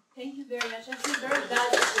 Thank you very much. I feel very bad.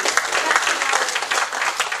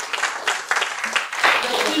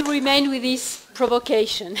 I will remain with this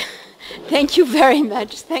provocation. Thank you very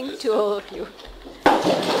much. Thank you to all of you.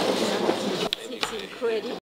 It's incredible.